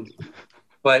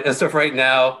 But as of right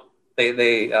now,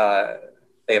 they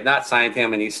have not signed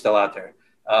him, and he's still out there.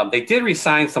 They did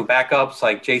re-sign some backups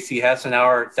like J.C.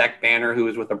 Hassenauer, Zach Banner, who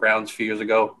was with the Browns a few years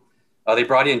ago. They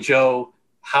brought in Joe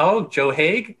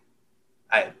Haeg.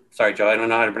 Sorry, Joe, I don't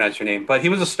know how to pronounce your name. But he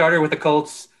was a starter with the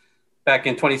Colts back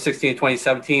in 2016 and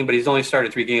 2017, but he's only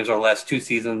started 3 games over the last 2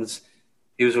 seasons.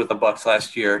 He was with the Bucs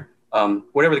last year.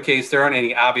 Whatever the case, there aren't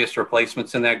any obvious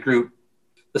replacements in that group.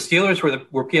 The Steelers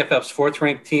were PFF's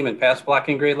 4th-ranked team in pass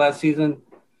blocking grade last season,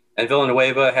 and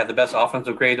Villanueva had the best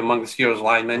offensive grade among the Steelers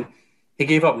linemen. He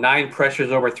gave up 9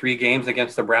 pressures over 3 games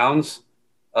against the Browns.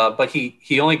 but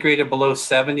he only graded below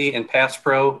 70 in pass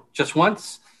pro just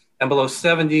once and below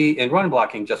 70 in run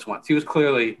blocking just once. He was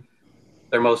clearly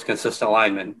their most consistent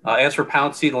lineman. As for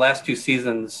Pouncey, the last 2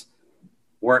 seasons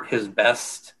weren't his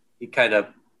best. He kind of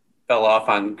fell off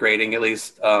on grading, at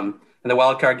least. In the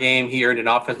wild card game, he earned an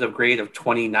offensive grade of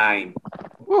 29.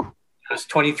 Woo. It was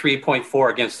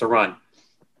 23.4 against the run.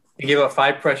 He gave up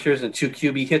 5 pressures and 2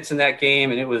 QB hits in that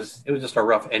game, and it was just a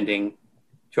rough ending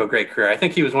to a great career. I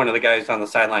think he was one of the guys on the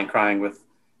sideline crying with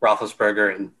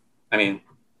Roethlisberger, and I mean,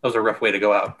 that was a rough way to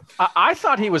go out. I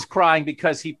thought he was crying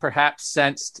because he perhaps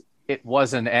sensed it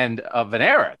was an end of an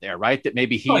era there, right? That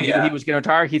maybe he knew he was going to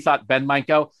retire. He thought Ben might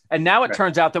go. And now it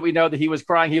turns out that we know that he was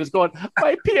crying. He was going,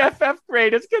 my PFF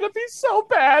grade is going to be so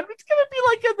bad. It's going to be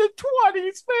like in the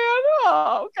 20s, man.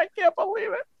 Oh, I can't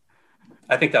believe it.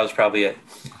 I think that was probably it.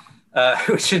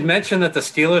 We should mention that the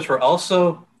Steelers were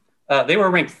also, they were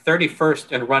ranked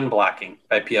 31st in run blocking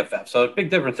by PFF. So a big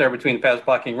difference there between pass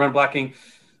blocking and run blocking.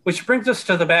 Which brings us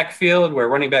to the backfield where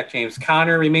running back James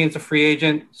Conner remains a free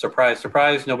agent. Surprise,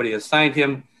 surprise, nobody has signed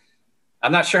him.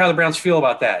 I'm not sure how the Browns feel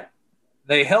about that.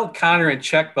 They held Conner in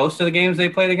check most of the games they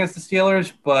played against the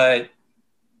Steelers, but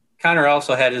Conner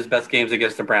also had his best games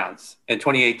against the Browns. In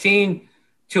 2018,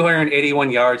 281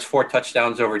 yards, 4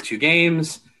 touchdowns over 2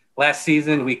 games. Last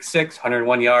season, week 6,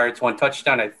 101 yards, 1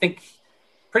 touchdown.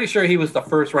 Pretty sure he was the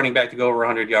first running back to go over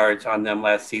 100 yards on them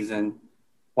last season.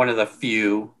 One of the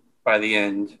few by the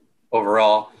end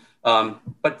overall.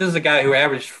 But this is a guy who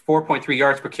averaged 4.3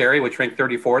 yards per carry, which ranked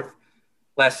 34th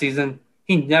last season.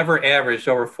 He never averaged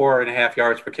over 4.5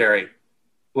 yards per carry,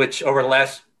 which over the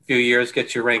last few years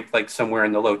gets you ranked like somewhere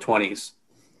in the low 20s.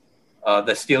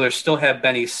 The Steelers still have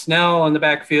Benny Snell in the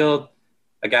backfield,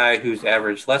 a guy who's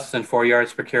averaged less than 4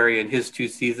 yards per carry in his 2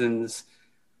 seasons.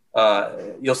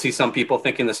 You'll see some people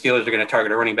thinking the Steelers are going to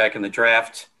target a running back in the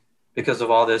draft because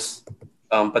of all this.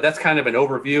 But that's kind of an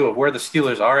overview of where the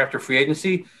Steelers are after free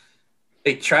agency.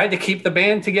 They tried to keep the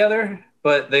band together,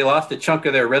 but they lost a chunk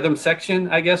of their rhythm section,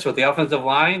 I guess, with the offensive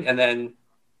line. And then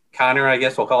Conner, I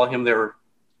guess we'll call him their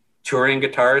touring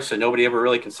guitarist, so nobody ever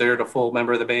really considered a full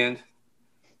member of the band.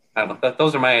 I don't know.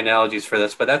 Those are my analogies for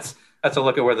this, but that's a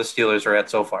look at where the Steelers are at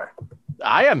so far.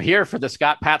 I am here for the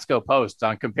Scott Patsko post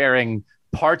on comparing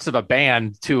parts of a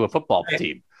band to a football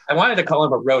team. I wanted to call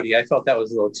him a roadie. I felt that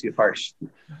was a little too harsh.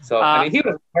 So, he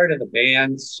was part of the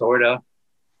band, sort of.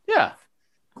 Yeah.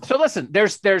 So, listen,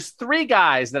 there's 3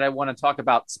 guys that I want to talk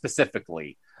about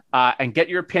specifically and get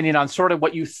your opinion on sort of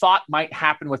what you thought might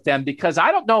happen with them, because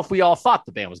I don't know if we all thought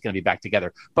the band was going to be back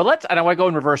together. But and I want to go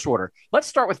in reverse order. Let's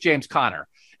start with James Conner.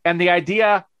 And the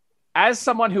idea, as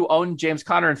someone who owned James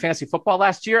Conner in fantasy football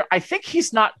last year, I think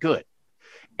he's not good.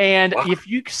 And if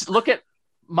you look at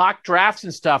mock drafts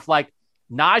and stuff like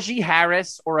Najee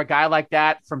Harris or a guy like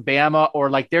that from Bama, or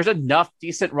like there's enough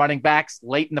decent running backs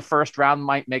late in the first round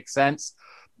might make sense.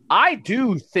 I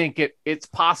do think it's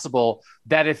possible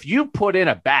that if you put in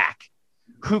a back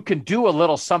who can do a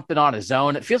little something on his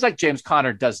own, it feels like James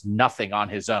Conner does nothing on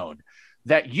his own,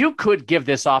 that you could give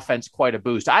this offense quite a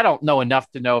boost. I don't know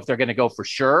enough to know if they're going to go for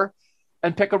sure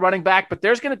and pick a running back, but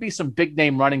there's going to be some big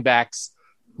name running backs,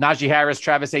 Najee Harris,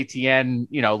 Travis Etienne,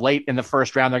 late in the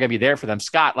first round. They're going to be there for them.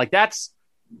 Scott, like that's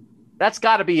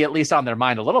got to be at least on their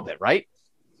mind a little bit, right?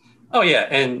 Oh, yeah.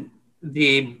 And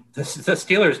the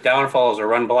Steelers' downfall as a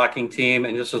run blocking team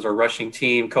and just as a rushing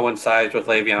team coincides with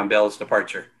Le'Veon Bell's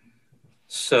departure.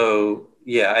 So,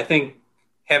 yeah, I think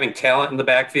having talent in the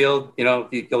backfield,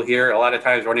 you'll hear a lot of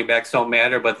times running backs don't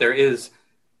matter, but there is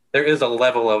a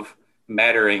level of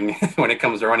mattering when it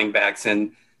comes to running backs.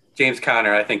 And James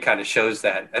Conner, I think, kind of shows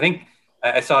that. I think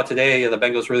I saw today the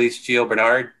Bengals released Gio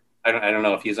Bernard. I don't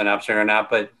know if he's an option or not,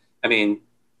 but I mean,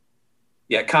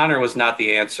 yeah, Conner was not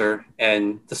the answer.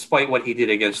 And despite what he did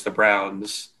against the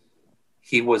Browns,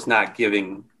 he was not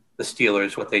giving the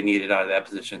Steelers what they needed out of that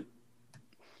position.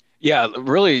 Yeah,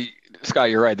 really, Scott,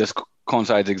 you're right. This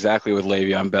coincides exactly with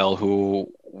Le'Veon Bell,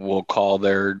 who will call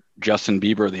their Justin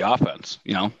Bieber of the offense,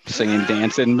 singing,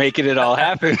 dancing, making it all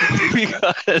happen.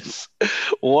 Because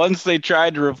once they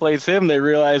tried to replace him, they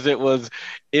realized it was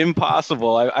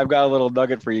impossible. I've got a little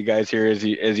nugget for you guys here as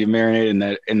you marinate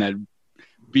in that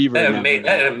Bieber.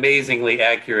 That amazingly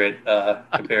accurate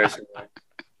comparison.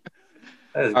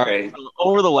 That is great. Right.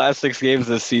 Over the last 6 games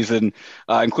this season,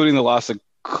 including the loss of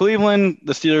Cleveland,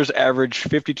 the Steelers averaged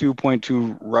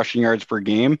 52.2 rushing yards per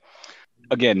game.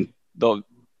 Again,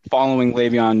 following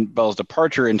Le'Veon Bell's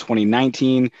departure in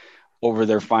 2019, over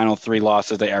their final 3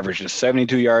 losses, they averaged just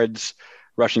 72 yards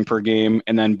rushing per game.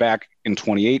 And then back in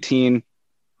 2018,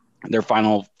 their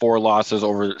final 4 losses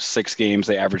over 6 games,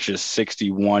 they averaged just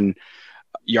 61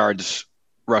 yards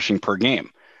rushing per game.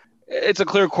 it's a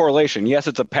clear correlation. Yes,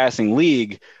 it's a passing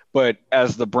league, but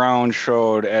as the Browns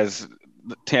showed, as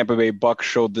the Tampa Bay Bucks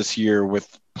showed this year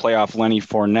with playoff Lenny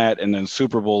Fournette and then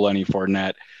Super Bowl Lenny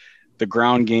Fournette, the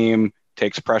ground game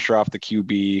takes pressure off the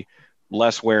QB,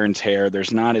 less wear and tear.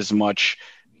 There's not as much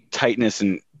tightness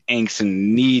and angst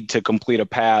and need to complete a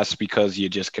pass because you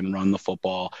just can run the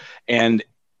football. And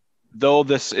though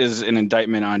this is an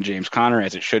indictment on James Conner,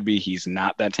 as it should be, he's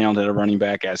not that talented a running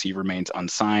back as he remains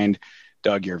unsigned.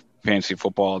 Doug, your fantasy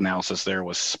football analysis there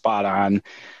was spot on.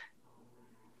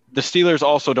 The Steelers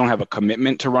also don't have a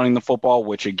commitment to running the football,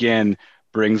 which again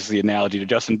brings the analogy to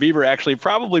Justin Bieber, actually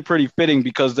probably pretty fitting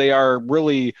because they are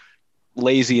really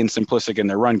lazy and simplistic in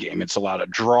their run game. It's a lot of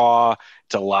draw.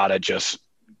 It's a lot of just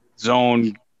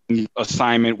zone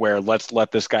assignment where let's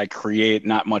let this guy create,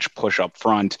 not much push up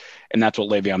front. And that's what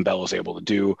Le'Veon Bell was able to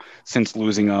do since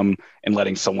losing him and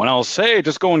letting someone else, hey,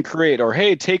 just go and create, or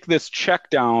hey, take this check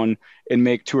down and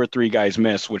make 2 or 3 guys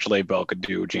miss, which Le'Veon Bell could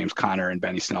do. James Conner and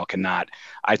Benny Snell cannot.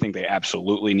 I think they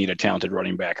absolutely need a talented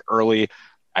running back early.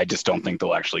 I just don't think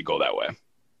they'll actually go that way.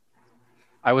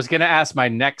 I was going to ask my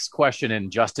next question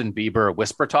in Justin Bieber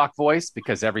whisper talk voice,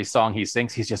 because every song he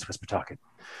sings, he's just whisper talking.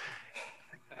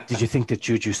 Did you think that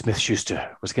Juju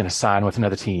Smith-Schuster was going to sign with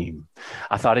another team?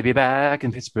 I thought he'd be back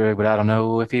in Pittsburgh, but I don't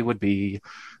know if he would be.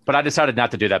 But I decided not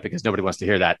to do that because nobody wants to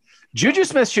hear that. Juju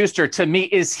Smith-Schuster, to me,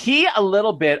 is he a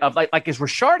little bit of like is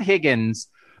Rashard Higgins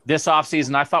this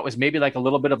offseason, I thought was maybe like a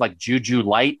little bit of like Juju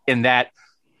light, in that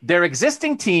their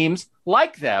existing teams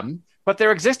like them, but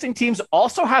their existing teams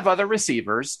also have other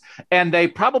receivers, and they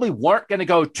probably weren't going to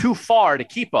go too far to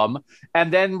keep them.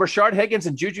 And then Rashard Higgins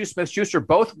and Juju Smith-Schuster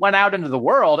both went out into the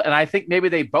world, and I think maybe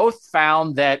they both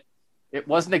found that it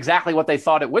wasn't exactly what they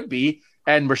thought it would be.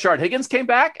 And Rashard Higgins came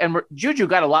back, and Juju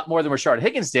got a lot more than Rashard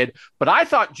Higgins did. But I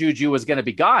thought Juju was going to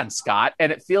be gone, Scott,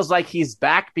 and it feels like he's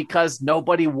back because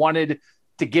nobody wanted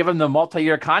to give him the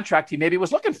multi-year contract he maybe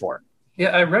was looking for. Yeah,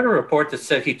 I read a report that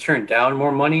said he turned down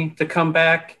more money to come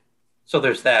back. So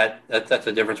there's that. That's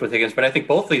a difference with Higgins. But I think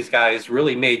both these guys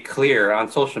really made clear on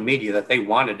social media that they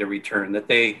wanted to return, that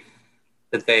they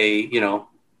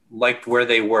liked where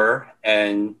they were,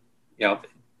 and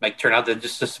might turn out to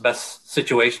just the best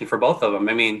situation for both of them.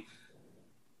 I mean,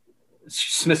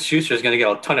 Smith-Schuster is going to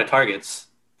get a ton of targets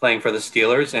playing for the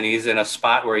Steelers, and he's in a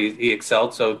spot where he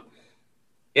excelled. So,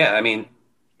 yeah, I mean,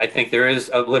 I think there is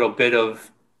a little bit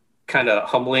of kind of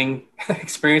humbling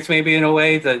experience maybe in a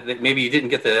way that maybe you didn't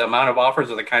get the amount of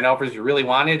offers or the kind of offers you really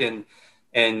wanted,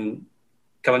 and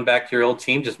coming back to your old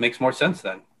team just makes more sense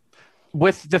then.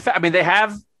 With they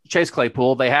have Chase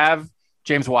Claypool, they have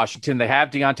James Washington, they have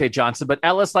Deontay Johnson, but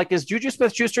Ellis, like, is Juju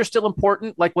Smith-Schuster still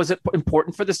important? Like, was it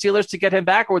important for the Steelers to get him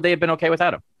back, or would they have been okay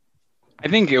without him? I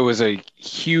think it was a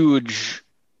huge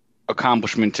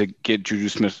accomplishment to get Juju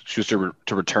Smith-Schuster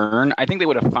to return. I think they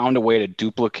would have found a way to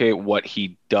duplicate what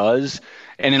he does,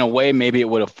 and in a way maybe it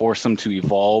would have forced them to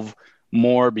evolve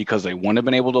more because they wouldn't have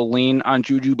been able to lean on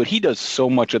Juju, but he does so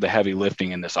much of the heavy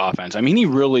lifting in this offense. I mean, he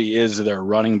really is their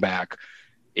running back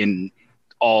in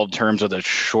all terms of the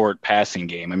short passing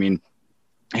game. I mean,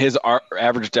 his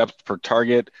average depth per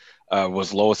target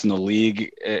was lowest in the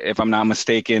league, if I'm not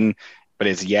mistaken, but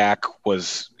his yak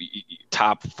was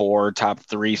top 4, top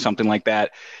 3, something like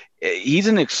that. He's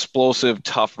an explosive,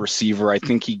 tough receiver. I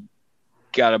think he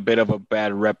got a bit of a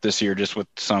bad rep this year just with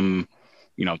some,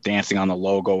 dancing on the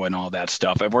logo and all that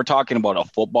stuff. If we're talking about a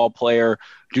football player,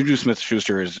 Juju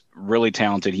Smith-Schuster is really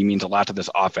talented. He means a lot to this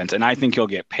offense, and I think he'll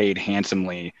get paid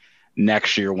handsomely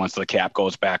next year once the cap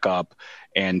goes back up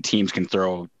and teams can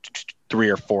throw 3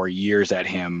 or 4 years at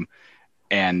him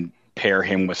and pair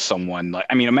him with someone like,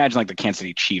 imagine like the Kansas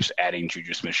City Chiefs adding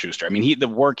Juju Smith-Schuster. I mean, the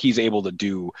work he's able to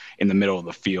do in the middle of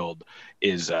the field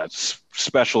is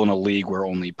special in a league where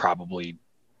only probably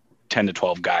 10 to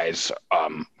 12 guys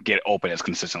get open as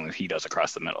consistently as he does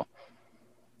across the middle.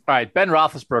 All right, Ben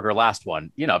Roethlisberger, last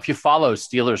one. If you follow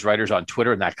Steelers writers on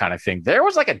Twitter and that kind of thing, there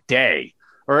was like a day,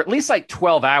 or at least like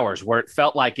 12 hours, where it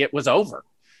felt like it was over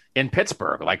in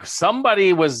Pittsburgh. Like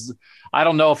somebody was, I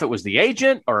don't know if it was the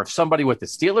agent or if somebody with the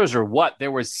Steelers or what.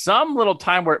 There was some little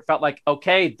time where it felt like,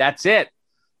 okay, that's it.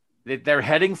 They're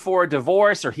heading for a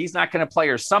divorce, or he's not going to play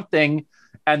or something.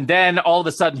 And then all of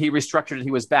a sudden he restructured and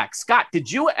he was back. Scott,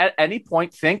 did you at any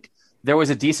point think there was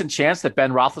a decent chance that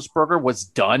Ben Roethlisberger was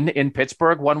done in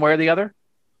Pittsburgh one way or the other?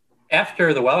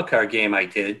 After the wild card game, I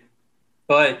did.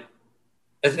 But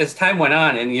as time went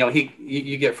on, and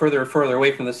you get further and further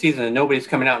away from the season, and nobody's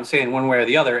coming out and saying one way or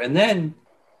the other. And then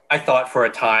I thought for a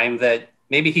time that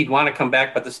maybe he'd want to come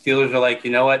back, but the Steelers are like,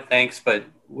 you know what, thanks, but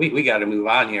we got to move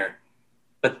on here.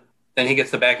 But then he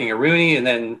gets the backing of Rooney, and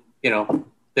then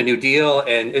the new deal,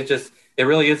 and it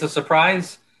really is a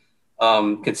surprise,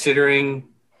 considering.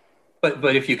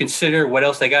 But if you consider what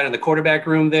else they got in the quarterback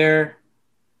room there,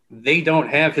 they don't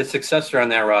have his successor on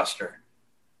that roster.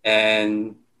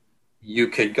 And you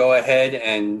could go ahead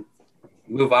and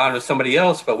move on with somebody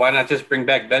else, but why not just bring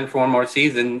back Ben for one more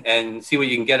season and see what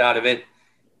you can get out of it?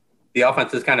 The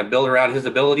offense is kind of built around his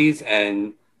abilities,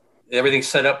 and everything's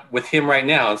set up with him right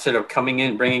now instead of coming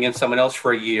in, bringing in someone else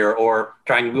for a year or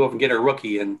trying to move up and get a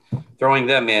rookie and throwing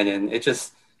them in. And it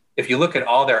just, if you look at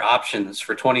all their options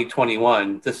for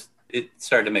 2021, it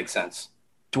started to make sense.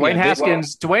 Dwayne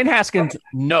Haskins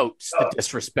notes the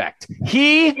disrespect.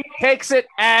 He takes it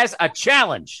as a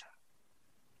challenge.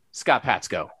 Scott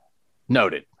Patsko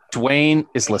noted. Dwayne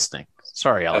is listening.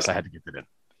 Sorry, Ellis, I had to get that in.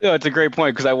 Yeah, it's a great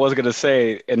point, because I was going to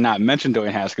say and not mention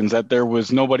Dwayne Haskins that there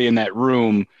was nobody in that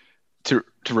room to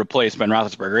replace Ben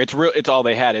Roethlisberger. It's all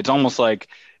they had. It's almost like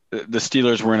the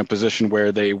Steelers were in a position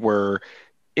where they were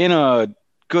in a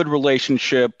good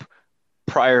relationship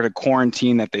prior to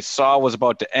quarantine that they saw was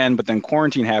about to end, but then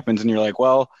quarantine happens and you're like,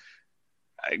 well,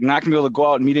 I'm not going to be able to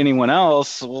go out and meet anyone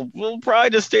else. We'll probably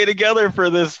just stay together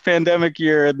for this pandemic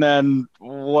year, and then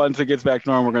once it gets back to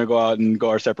normal, we're going to go out and go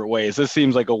our separate ways. This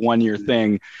seems like a one-year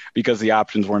thing because the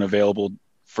options weren't available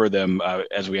for them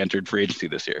as we entered free agency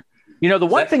this year. You know, the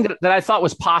one thing that I thought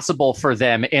was possible for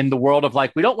them in the world of,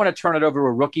 like, we don't want to turn it over to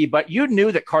a rookie, but you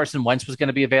knew that Carson Wentz was going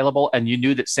to be available and you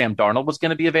knew that Sam Darnold was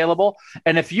going to be available.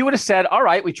 And if you would have said, all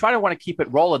right, we try to want to keep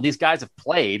it rolling. These guys have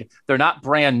played. They're not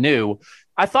brand new.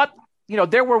 I thought, you know,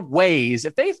 there were ways.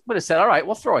 If they would have said, all right,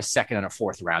 we'll throw a second and a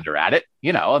fourth rounder at it,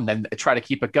 you know, and then try to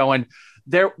keep it going.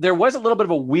 There was a little bit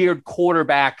of a weird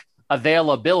quarterback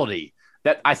availability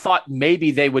that I thought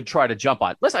maybe they would try to jump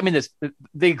on. Listen, I mean,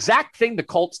 the exact thing the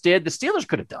Colts did, the Steelers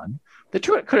could have done. They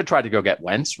could have tried to go get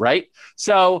Wentz, right?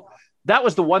 So that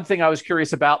was the one thing I was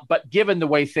curious about. But given the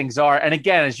way things are, and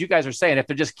again, as you guys are saying, if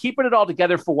they're just keeping it all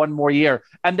together for one more year,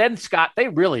 and then, Scott, they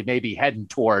really may be heading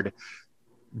toward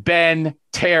Ben,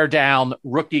 tear down,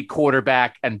 rookie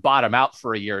quarterback, and bottom out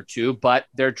for a year or two, but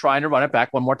they're trying to run it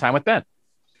back one more time with Ben.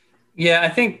 Yeah, I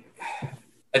think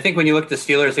when you look at the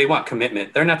Steelers, they want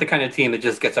commitment. They're not the kind of team that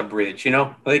just gets a bridge, you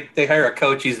know? They hire a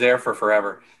coach, he's there for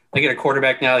forever. They get a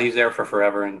quarterback now, he's there for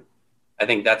forever. And I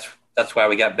think that's why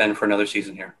we got Ben for another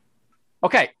season here.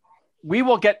 Okay. We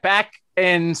will get back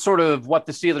in sort of what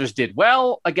the Steelers did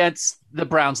well against the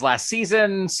Browns last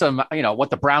season, some, you know, what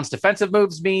the Browns defensive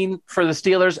moves mean for the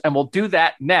Steelers, and we'll do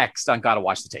that next on Gotta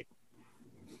Watch the Tape.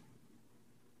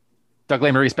 Doug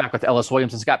Lesmerises back with Ellis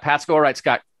Williams and Scott Patsko. All right,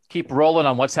 Scott, keep rolling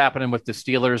on what's happening with the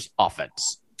Steelers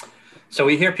offense. So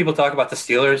we hear people talk about the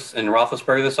Steelers and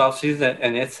Roethlisberger this offseason,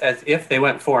 and it's as if they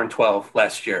went 4-12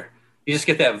 last year. You just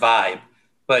get that vibe,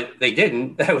 but they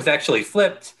didn't. That was actually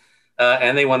flipped,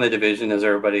 and they won the division, as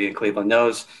everybody in Cleveland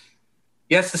knows.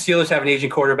 Yes, the Steelers have an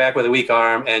aging quarterback with a weak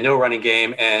arm and no running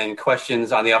game and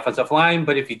questions on the offensive line,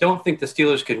 but if you don't think the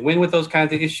Steelers could win with those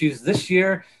kinds of issues this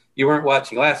year, you weren't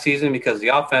watching last season, because the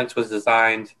offense was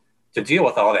designed to deal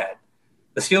with all that.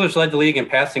 The Steelers led the league in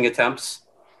passing attempts,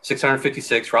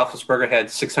 656. Roethlisberger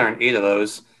had 608 of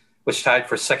those, which tied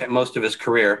for second most of his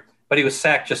career, but he was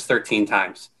sacked just 13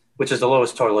 times, which is the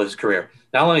lowest total of his career.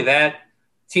 Not only that,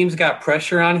 teams that got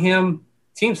pressure on him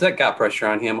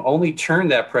only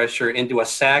turned that pressure into a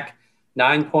sack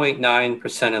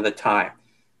 9.9% of the time.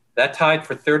 That tied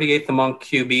for 38th among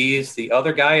QBs. The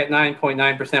other guy at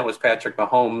 9.9% was Patrick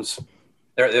Mahomes.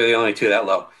 They're the only two that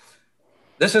low.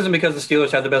 This isn't because the Steelers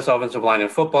have the best offensive line in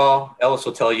football. Ellis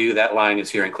will tell you that line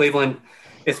is here in Cleveland.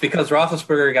 It's because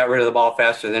Roethlisberger got rid of the ball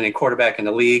faster than any quarterback in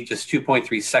the league, just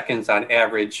 2.3 seconds on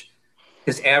average.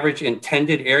 His average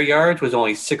intended air yards was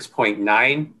only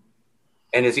 6.9,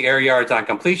 and his air yards on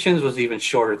completions was even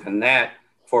shorter than that,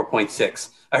 4.6.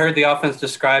 I heard the offense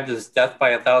described as death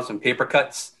by 1,000 paper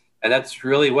cuts, and that's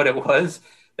really what it was.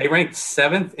 They ranked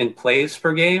 7th in plays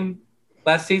per game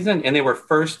last season, and they were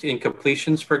 1st in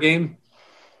completions per game.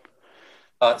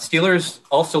 Steelers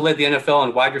also led the NFL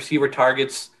in wide receiver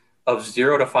targets of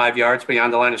 0 to 5 yards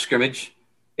beyond the line of scrimmage.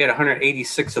 They had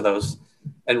 186 of those.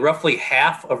 And roughly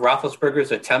half of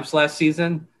Roethlisberger's attempts last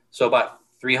season, so about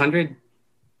 300,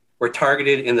 were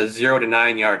targeted in the 0 to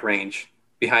 9 yard range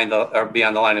beyond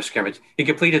the line of scrimmage. He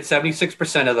completed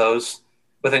 76% of those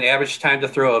with an average time to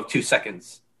throw of 2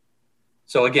 seconds.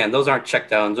 So again, those aren't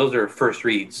checkdowns. Those are first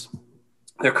reads.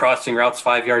 They're crossing routes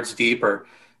 5 yards deep, or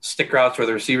stick routes where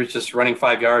the receiver's just running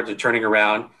 5 yards and turning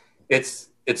around. It's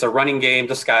a running game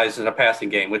disguised as a passing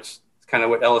game, which is kind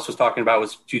of what Ellis was talking about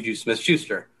with Juju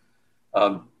Smith-Schuster.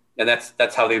 And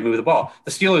that's how they move the ball.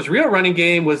 The Steelers' real running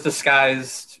game was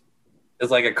disguised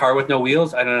as like a car with no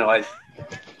wheels. I don't know.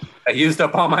 I used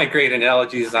up all my great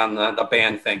analogies on the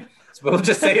band thing. It's but we'll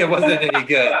just say it wasn't any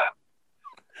good.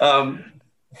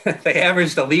 They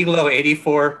averaged a league low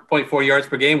 84.4 yards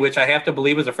per game, which I have to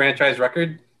believe is a franchise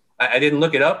record. I didn't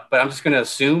look it up, but I'm just going to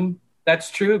assume that's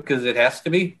true because it has to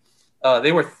be.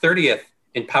 They were 30th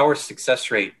in power success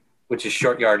rate, which is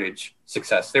short yardage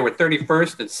success. They were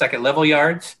 31st at second level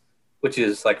yards, which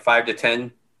is like 5 to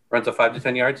 10 runs of 5 to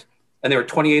 10 yards. And they were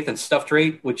 28th in stuffed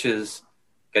rate, which is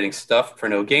getting stuffed for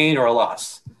no gain or a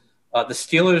loss. The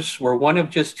Steelers were one of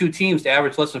just two teams to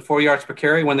average less than 4 yards per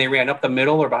carry when they ran up the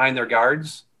middle or behind their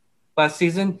guards last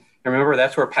season. And remember,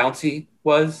 that's where Pouncey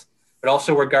was, but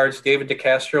also where guards David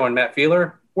DeCastro and Matt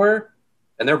Feiler were.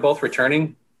 And they're both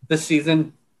returning this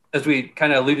season. As we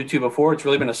kind of alluded to before, it's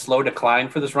really been a slow decline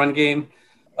for this run game.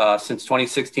 Since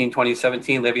 2016,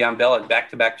 2017, Le'Veon Bell had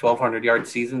back-to-back 1,200-yard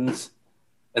seasons.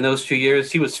 In those 2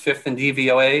 years, he was fifth in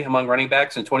DVOA among running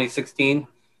backs in 2016,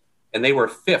 and they were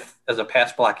fifth as a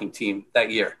pass-blocking team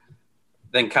that year.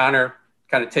 Then Connor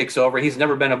kind of takes over. He's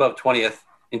never been above 20th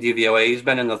in DVOA. He's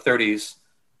been in the 30s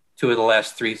 2 of the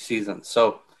last 3 seasons.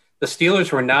 So the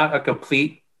Steelers were not a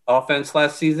complete offense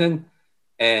last season,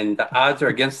 and the odds are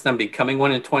against them becoming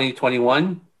one in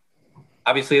 2021.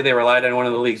 Obviously, they relied on one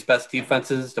of the league's best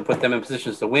defenses to put them in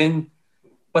positions to win,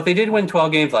 but they did win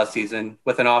 12 games last season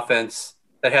with an offense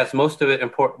that has most of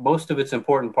its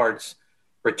important parts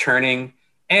returning,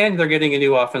 and they're getting a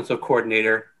new offensive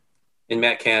coordinator in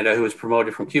Matt Canada, who was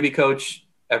promoted from QB coach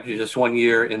after just 1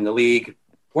 year in the league.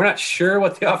 We're not sure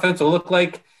what the offense will look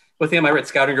like with him. I read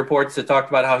scouting reports that talked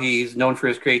about how he's known for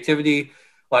his creativity,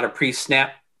 a lot of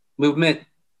pre-snap movement.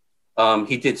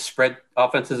 He did spread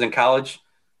offenses in college,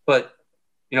 but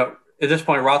at this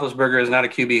point, Roethlisberger is not a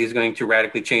QB who's going to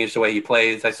radically change the way he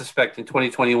plays. I suspect in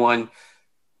 2021,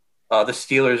 the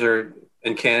Steelers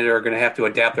in Canada are going to have to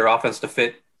adapt their offense to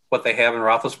fit what they have in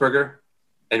Roethlisberger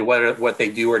and what they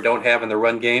do or don't have in the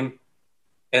run game.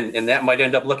 And that might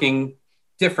end up looking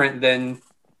different than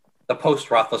the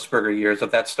post-Roethlisberger years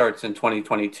if that starts in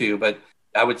 2022. But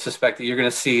I would suspect that you're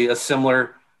going to see a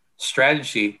similar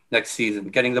strategy next season,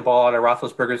 getting the ball out of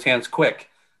Roethlisberger's hands quick,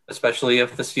 especially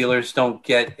if the Steelers don't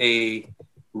get a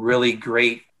really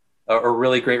great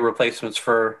replacements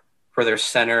for their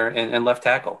center and left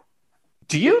tackle.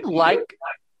 Do you like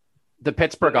the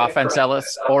Pittsburgh offense,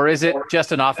 Ellis, or is it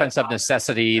just an offense of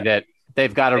necessity that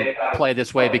they've got to play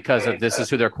this way because of this is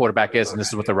who their quarterback is and this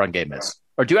is what the run game is?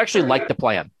 Or do you actually like the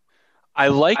plan? I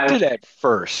liked it at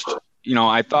first.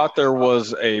 I thought there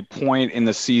was a point in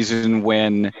the season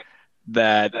when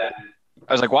that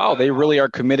I was like, wow, they really are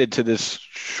committed to this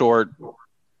short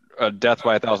death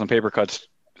by 1,000 paper cuts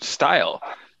style.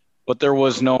 But there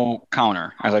was no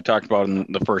counter, as I talked about in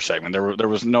the first segment. There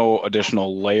was no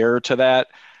additional layer to that.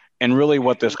 And really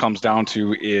what this comes down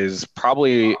to is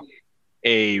probably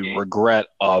a regret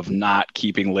of not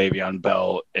keeping Le'Veon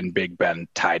Bell and Big Ben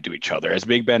tied to each other. As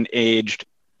Big Ben aged,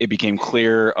 it became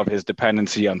clear of his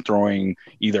dependency on throwing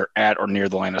either at or near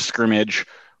the line of scrimmage.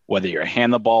 Whether you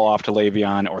hand the ball off to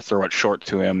Le'Veon or throw it short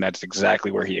to him, that's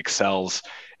exactly where he excels.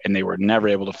 And they were never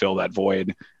able to fill that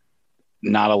void,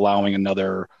 not allowing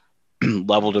another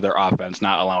level to their offense,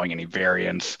 not allowing any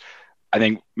variance. I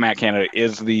think Matt Canada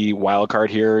is the wild card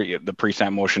here. The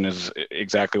pre-snap motion is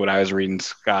exactly what I was reading,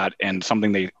 Scott, and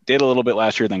something they did a little bit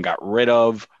last year, then got rid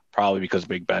of, probably because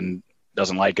Big Ben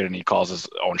doesn't like it and he calls his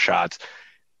own shots.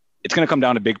 It's going to come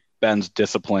down to Big Ben's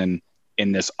discipline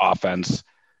in this offense.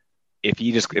 If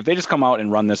they just come out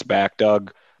and run this back,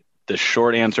 Doug, the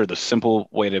short answer, the simple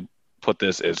way to put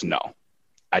this is no.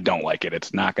 I don't like it.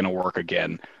 It's not going to work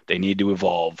again. They need to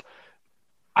evolve.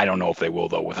 I don't know if they will,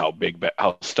 though, with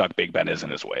how stuck Big Ben is in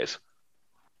his ways.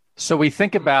 So we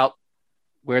think about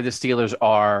where the Steelers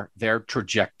are, their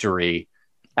trajectory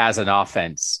as an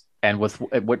offense. And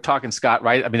we're talking, Scott,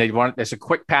 right? I mean, there's a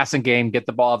quick passing game, get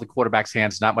the ball out of the quarterback's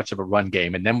hands, not much of a run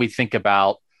game. And then we think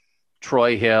about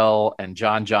Troy Hill and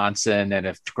John Johnson, and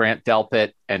if Grant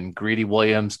Delpit and Greedy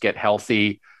Williams get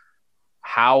healthy,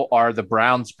 how are the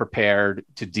Browns prepared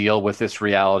to deal with this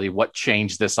reality? What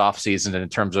changed this offseason in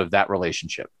terms of that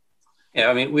relationship? Yeah,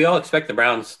 I mean, we all expect the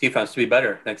Browns defense to be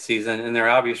better next season, and there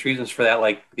are obvious reasons for that,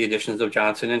 like the additions of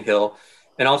Johnson and Hill,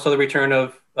 and also the return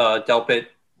of Delpit,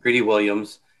 Greedy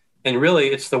Williams. And really,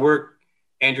 it's the work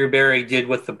Andrew Berry did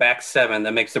with the back seven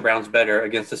that makes the Browns better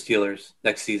against the Steelers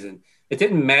next season. It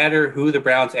didn't matter who the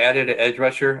Browns added at edge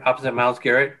rusher opposite Myles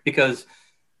Garrett because,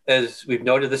 as we've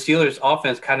noted, the Steelers'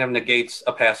 offense kind of negates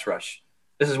a pass rush.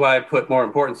 This is why I put more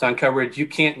importance on coverage. You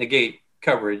can't negate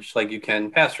coverage like you can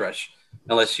pass rush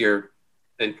unless you're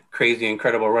a crazy,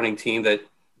 incredible running team that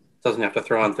doesn't have to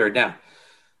throw on third down.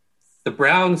 The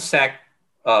Browns sacked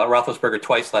Roethlisberger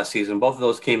twice last season. Both of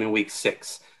those came in week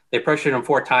 6. They pressured him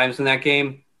 4 times in that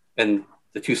game. and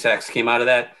the 2 sacks came out of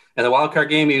that. In the wild card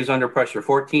game, he was under pressure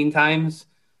 14 times,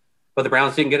 but the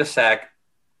Browns didn't get a sack,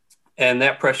 and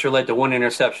that pressure led to 1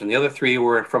 interception. The other 3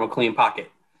 were from a clean pocket.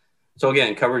 So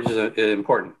again, coverage is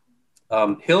important.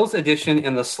 Hill's addition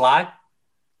in the slot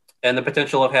and the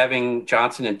potential of having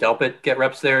Johnson and Delpit get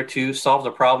reps there too solves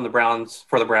a problem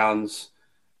for the Browns,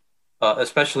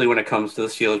 especially when it comes to the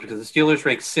Steelers, because the Steelers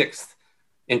ranked 6th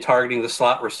in targeting the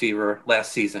slot receiver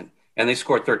last season, and they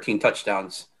scored 13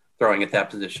 touchdowns throwing at that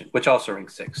position, which also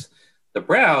ranked 6th. The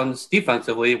Browns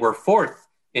defensively were 4th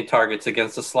in targets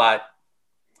against the slot,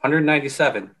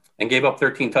 197, and gave up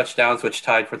 13 touchdowns, which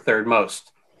tied for 3rd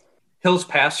most. Hill's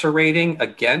passer rating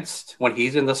against when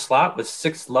he's in the slot was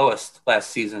 6th lowest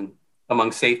last season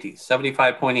among safeties,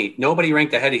 75.8. Nobody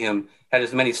ranked ahead of him had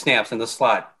as many snaps in the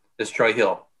slot as Troy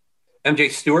Hill. MJ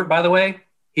Stewart, by the way,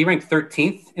 he ranked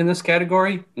 13th in this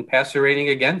category in passer rating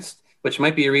against, which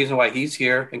might be a reason why he's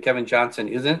here and Kevin Johnson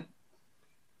isn't.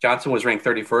 Johnson was ranked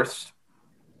 31st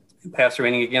in passer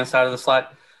rating against out of the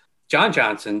slot. John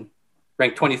Johnson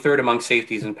ranked 23rd among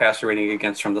safeties in passer rating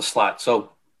against from the slot.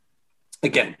 So,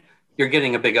 again, you're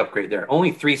getting a big upgrade there.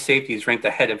 Only 3 safeties ranked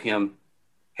ahead of him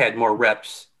had more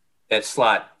reps at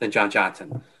slot than John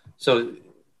Johnson. So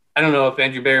I don't know if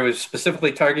Andrew Berry was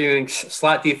specifically targeting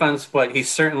slot defense, but he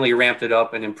certainly ramped it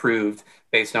up and improved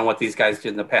based on what these guys did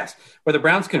in the past. Where the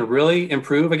Browns can really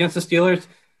improve against the Steelers,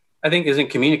 I think, is in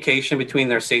communication between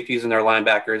their safeties and their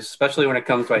linebackers, especially when it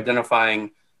comes to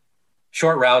identifying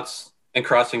short routes and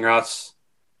crossing routes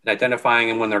and identifying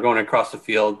them when they're going across the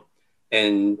field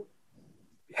and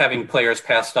having players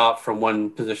passed off from one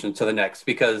position to the next,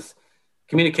 because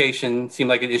communication seemed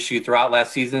like an issue throughout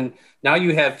last season. Now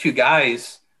you have 2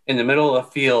 guys in the middle of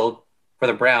the field for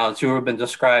the Browns who have been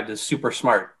described as super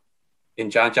smart in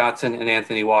John Johnson and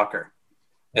Anthony Walker.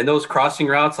 And those crossing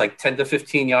routes, like 10 to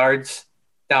 15 yards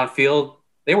downfield,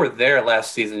 they were there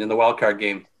last season in the wild card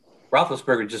game.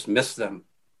 Roethlisberger just missed them.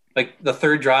 Like the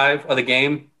 3rd drive of the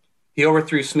game, he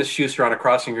overthrew Smith-Schuster on a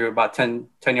crossing route about 10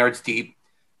 yards deep.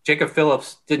 Jacob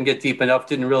Phillips didn't get deep enough,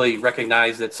 didn't really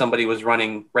recognize that somebody was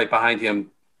running right behind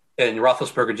him, and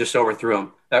Roethlisberger just overthrew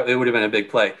him. It would have been a big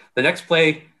play. The next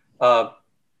play,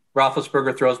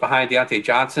 Roethlisberger throws behind Deontay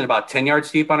Johnson about 10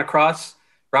 yards deep on a cross.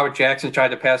 Robert Jackson tried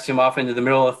to pass him off into the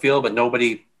middle of the field, but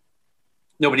nobody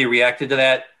reacted to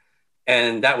that,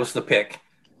 and that was the pick.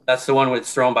 That's the one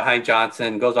that's thrown behind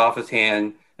Johnson, goes off his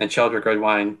hand, and Sheldrick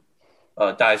Redwine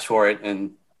dives for it,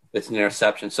 and it's an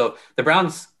interception. So the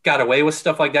Browns got away with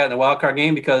stuff like that in the wild card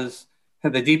game because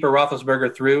the deeper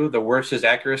Roethlisberger threw, the worse his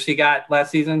accuracy got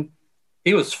last season.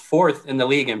 He was 4th in the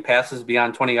league in passes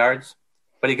beyond 20 yards,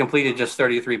 but he completed just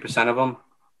 33% of them,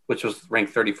 which was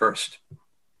ranked 31st.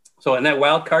 So in that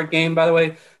wild card game, by the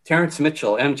way, Terrence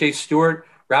Mitchell, MJ Stewart,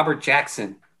 Robert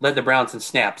Jackson led the Browns in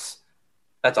snaps.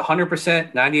 That's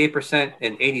 100%, 98%,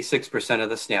 and 86% of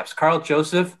the snaps. Carl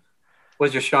Joseph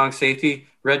was your strong safety.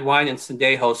 Redwine and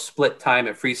Sendejo split time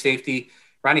at free safety.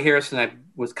 Ronnie Harrison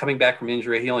was coming back from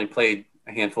injury. He only played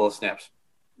a handful of snaps.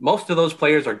 Most of those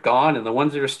players are gone, and the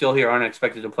ones that are still here aren't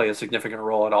expected to play a significant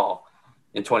role at all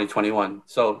in 2021.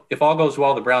 So if all goes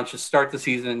well, the Browns should start the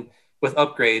season with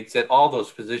upgrades at all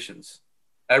those positions.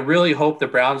 I really hope the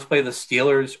Browns play the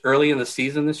Steelers early in the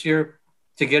season this year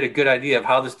to get a good idea of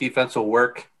how this defense will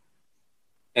work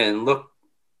and look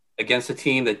against a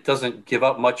team that doesn't give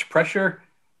up much pressure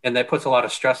and that puts a lot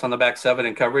of stress on the back 7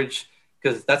 in coverage,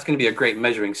 because that's going to be a great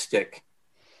measuring stick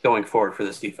going forward for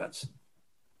this defense.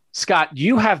 Scott,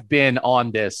 you have been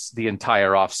on this the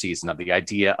entire offseason of the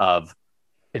idea of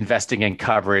investing in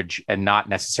coverage and not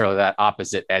necessarily that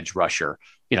opposite edge rusher.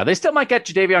 You know, they still might get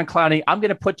Jadeveon Clowney. I'm going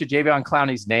to put Jadeveon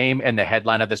Clowney's name in the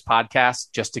headline of this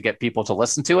podcast just to get people to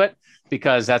listen to it,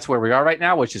 because that's where we are right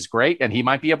now, which is great. And he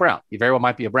might be a Brown. He very well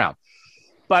might be a Brown.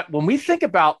 But when we think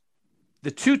about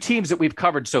the 2 teams that we've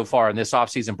covered so far in this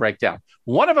offseason breakdown,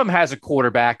 one of them has a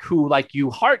quarterback who, like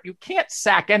you can't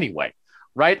sack anyway,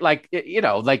 right? Like, you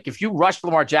know, like if you rush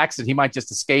Lamar Jackson, he might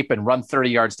just escape and run 30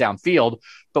 yards downfield.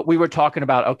 But we were talking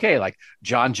about, okay, like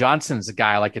John Johnson's a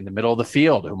guy like in the middle of the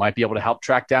field who might be able to help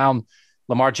track down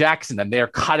Lamar Jackson, and they're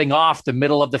cutting off the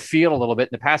middle of the field a little bit in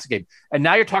the passing game. And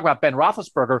now you're talking about Ben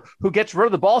Roethlisberger, who gets rid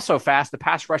of the ball so fast, the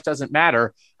pass rush doesn't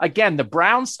matter. Again, the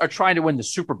Browns are trying to win the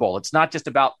Super Bowl. It's not just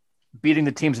about beating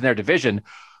the teams in their division,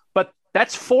 but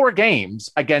that's 4 games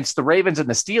against the Ravens and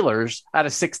the Steelers out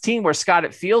of 16 where, Scott,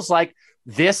 it feels like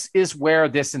this is where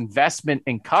this investment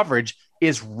in coverage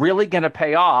is really going to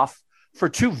pay off for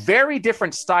 2 very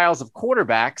different styles of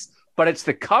quarterbacks, but it's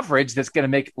the coverage that's going to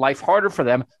make life harder for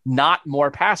them, not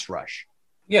more pass rush.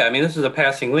 Yeah, I mean, this is a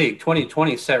passing league.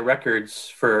 2020 set records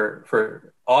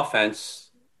for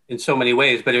offense in so many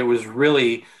ways, but it was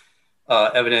really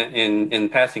evident in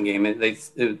passing game.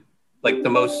 Like the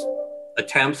most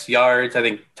attempts, yards, I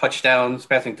think touchdowns,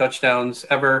 passing touchdowns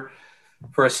ever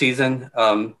for a season.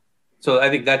 So I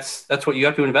think that's what you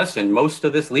have to invest in. Most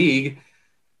of this league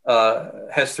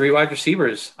has 3 wide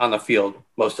receivers on the field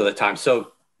most of the time.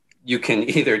 So you can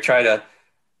either try to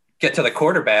get to the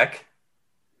quarterback,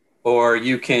 or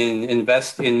you can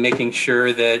invest in making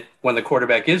sure that when the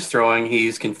quarterback is throwing,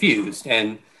 he's confused.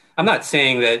 And I'm not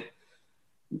saying that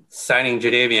signing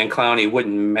Jadeveon Clowney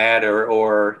wouldn't matter,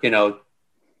 or,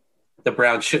 the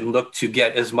Browns shouldn't look to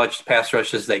get as much pass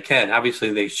rush as they can.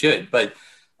 Obviously they should, but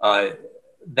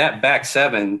that back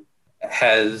seven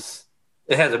has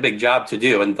a big job to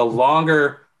do. And the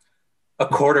longer a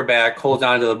quarterback holds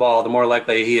onto the ball, the more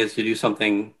likely he is to do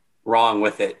something wrong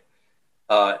with it.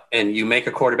 And you make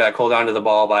a quarterback hold onto the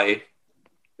ball by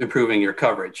improving your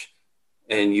coverage.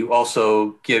 And you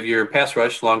also give your pass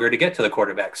rush longer to get to the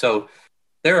quarterback. So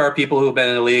there are people who have been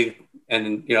in the league,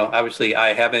 and, obviously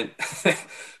I haven't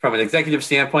from an executive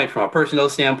standpoint, from a personnel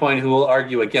standpoint, who will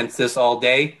argue against this all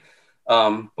day.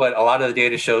 But a lot of the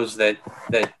data shows that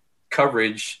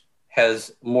coverage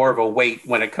has more of a weight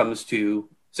when it comes to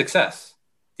success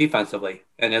defensively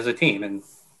and as a team. And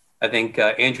I think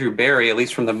Andrew Berry, at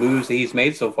least from the moves that he's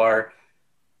made so far,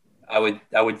 I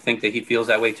would think that he feels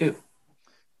that way too.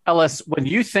 Ellis, when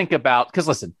you think about, because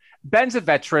listen, Ben's a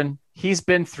veteran. He's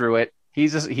been through it.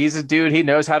 He's a dude. He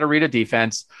knows how to read a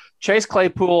defense. Chase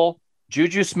Claypool,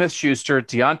 Juju Smith-Schuster,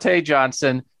 Deontay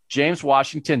Johnson, James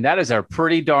Washington. That is a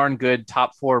pretty darn good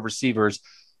top 4 receivers.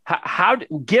 How,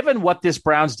 given what this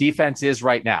Browns defense is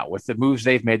right now with the moves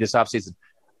they've made this offseason,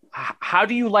 how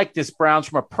do you like this Browns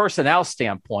from a personnel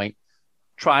standpoint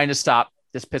trying to stop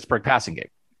this Pittsburgh passing game?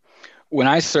 When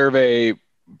I survey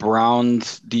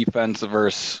Browns defense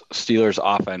versus Steelers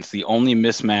offense, the only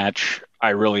mismatch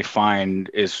I really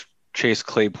find is Chase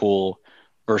Claypool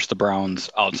versus the Browns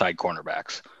outside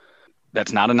cornerbacks.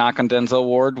 That's not a knock on Denzel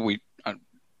Ward. We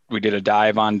did a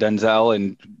dive on Denzel,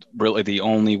 and really the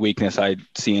only weakness I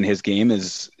see in his game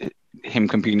is him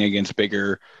competing against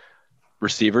bigger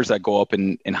receivers that go up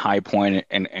in high point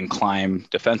and climb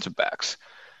defensive backs.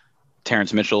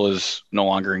 Terrence Mitchell is no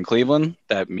longer in Cleveland.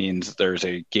 That means there's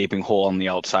a gaping hole on the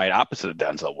outside opposite of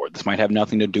Denzel Ward. This might have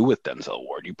nothing to do with Denzel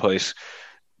Ward. You place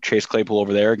Chase Claypool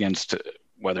over there against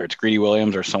whether it's Greedy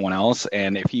Williams or someone else,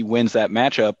 and if he wins that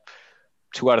matchup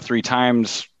 2 out of 3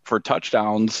 times for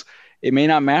touchdowns, it may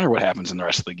not matter what happens in the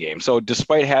rest of the game. So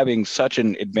despite having such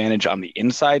an advantage on the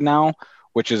inside now,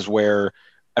 which is where,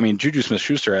 Juju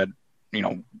Smith-Schuster had,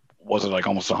 was it like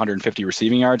almost 150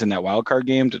 receiving yards in that wild card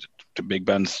game to Big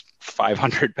Ben's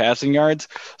 500 passing yards.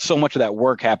 So much of that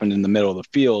work happened in the middle of the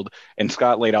field, and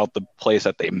Scott laid out the plays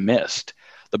that they missed.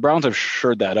 The Browns have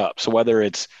shored that up. So whether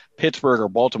it's Pittsburgh or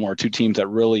Baltimore, 2 teams that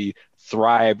really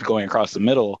thrived going across the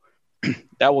middle,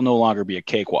 that will no longer be a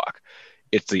cakewalk.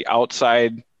 It's the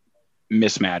outside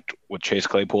mismatch with Chase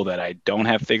Claypool that I don't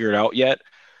have figured out yet,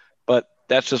 but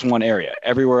that's just one area.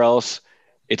 Everywhere else,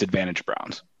 it's advantage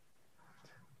Browns.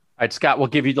 All right, Scott, we'll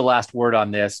give you the last word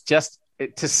on this. Just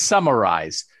to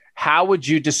summarize, how would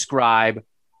you describe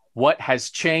what has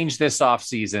changed this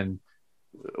offseason?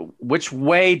 Which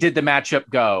way did the matchup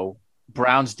go,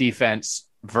 Browns defense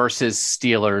versus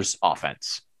Steelers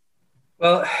offense?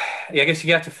 Well, I guess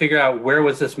you have to figure out where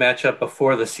was this matchup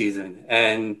before the season.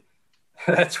 And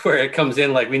that's where it comes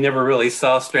in. Like, we never really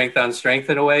saw strength on strength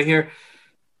in a way here.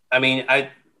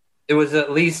 It was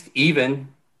at least even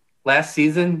last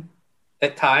season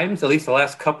at times, at least the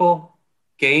last couple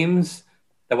games.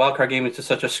 The wildcard game is just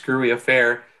such a screwy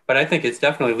affair. But I think it's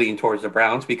definitely leaning towards the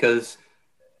Browns because,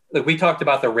 look, we talked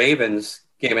about the Ravens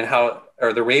game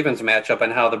or the Ravens matchup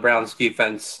and how the Browns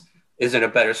defense is in a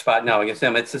better spot now against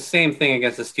them. It's the same thing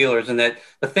against the Steelers in that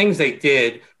the things they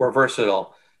did were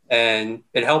versatile, and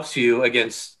it helps you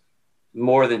against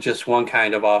more than just one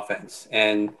kind of offense.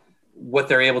 And what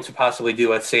they're able to possibly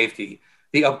do at safety,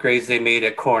 the upgrades they made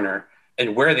at corner,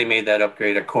 and where they made that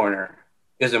upgrade at corner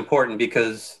is important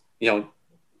because,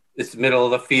 it's the middle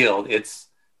of the field. It's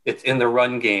in the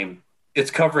run game. It's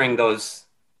covering those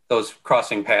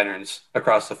crossing patterns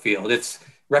across the field. It's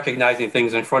recognizing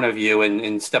things in front of you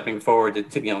and stepping forward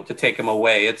to take them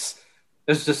away.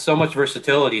 There's just so much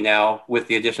versatility now with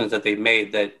the additions that they've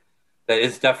made that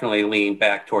it's definitely leaned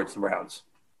back towards the Browns.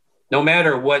 No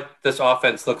matter what this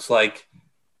offense looks like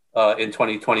in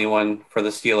 2021 for the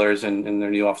Steelers and their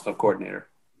new offensive coordinator.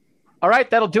 All right,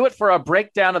 that'll do it for a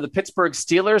breakdown of the Pittsburgh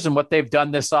Steelers and what they've done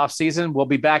this offseason. We'll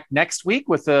be back next week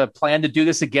with a plan to do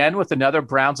this again with another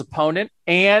Browns opponent.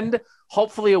 And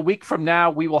hopefully a week from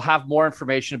now, we will have more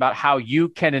information about how you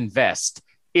can invest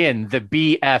in the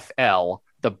BFL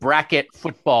the Bracket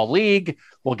Football League.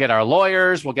 We'll get our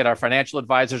lawyers. We'll get our financial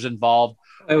advisors involved.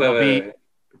 Wait.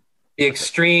 The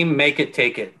extreme make it,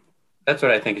 take it. That's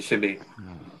what I think it should be.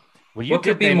 Well, what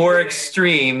could be more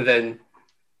extreme than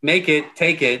make it,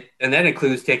 take it, and that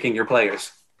includes taking your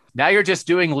players? Now you're just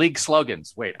doing league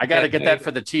slogans. Wait, I got to get that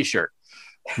for the T-shirt.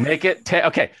 Make it.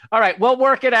 Okay. All right. We'll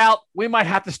work it out. We might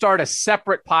have to start a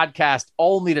separate podcast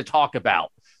only to talk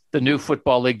about the new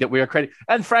football league that we are creating.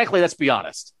 And frankly, let's be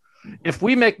honest. If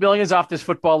we make millions off this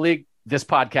football league, this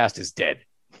podcast is dead.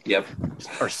 Yep.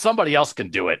 Or somebody else can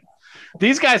do it.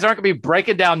 These guys aren't going to be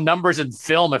breaking down numbers in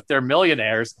film if they're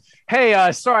millionaires.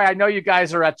 Hey, sorry, I know you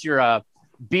guys are at your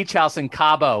beach house in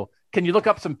Cabo. Can you look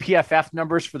up some PFF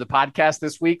numbers for the podcast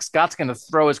this week? Scott's going to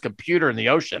throw his computer in the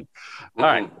ocean. All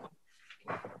right.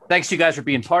 Thanks to you guys for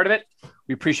being part of it.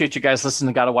 We appreciate you guys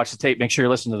listening to Gotta Watch the Tape. Make sure you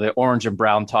listen to the Orange and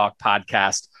Brown Talk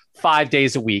podcast 5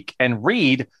 days a week and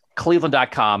read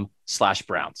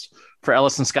cleveland.com/Browns. For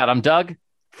Ellis and Scott, I'm Doug.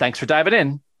 Thanks for diving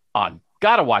in on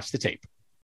Gotta Watch the Tape.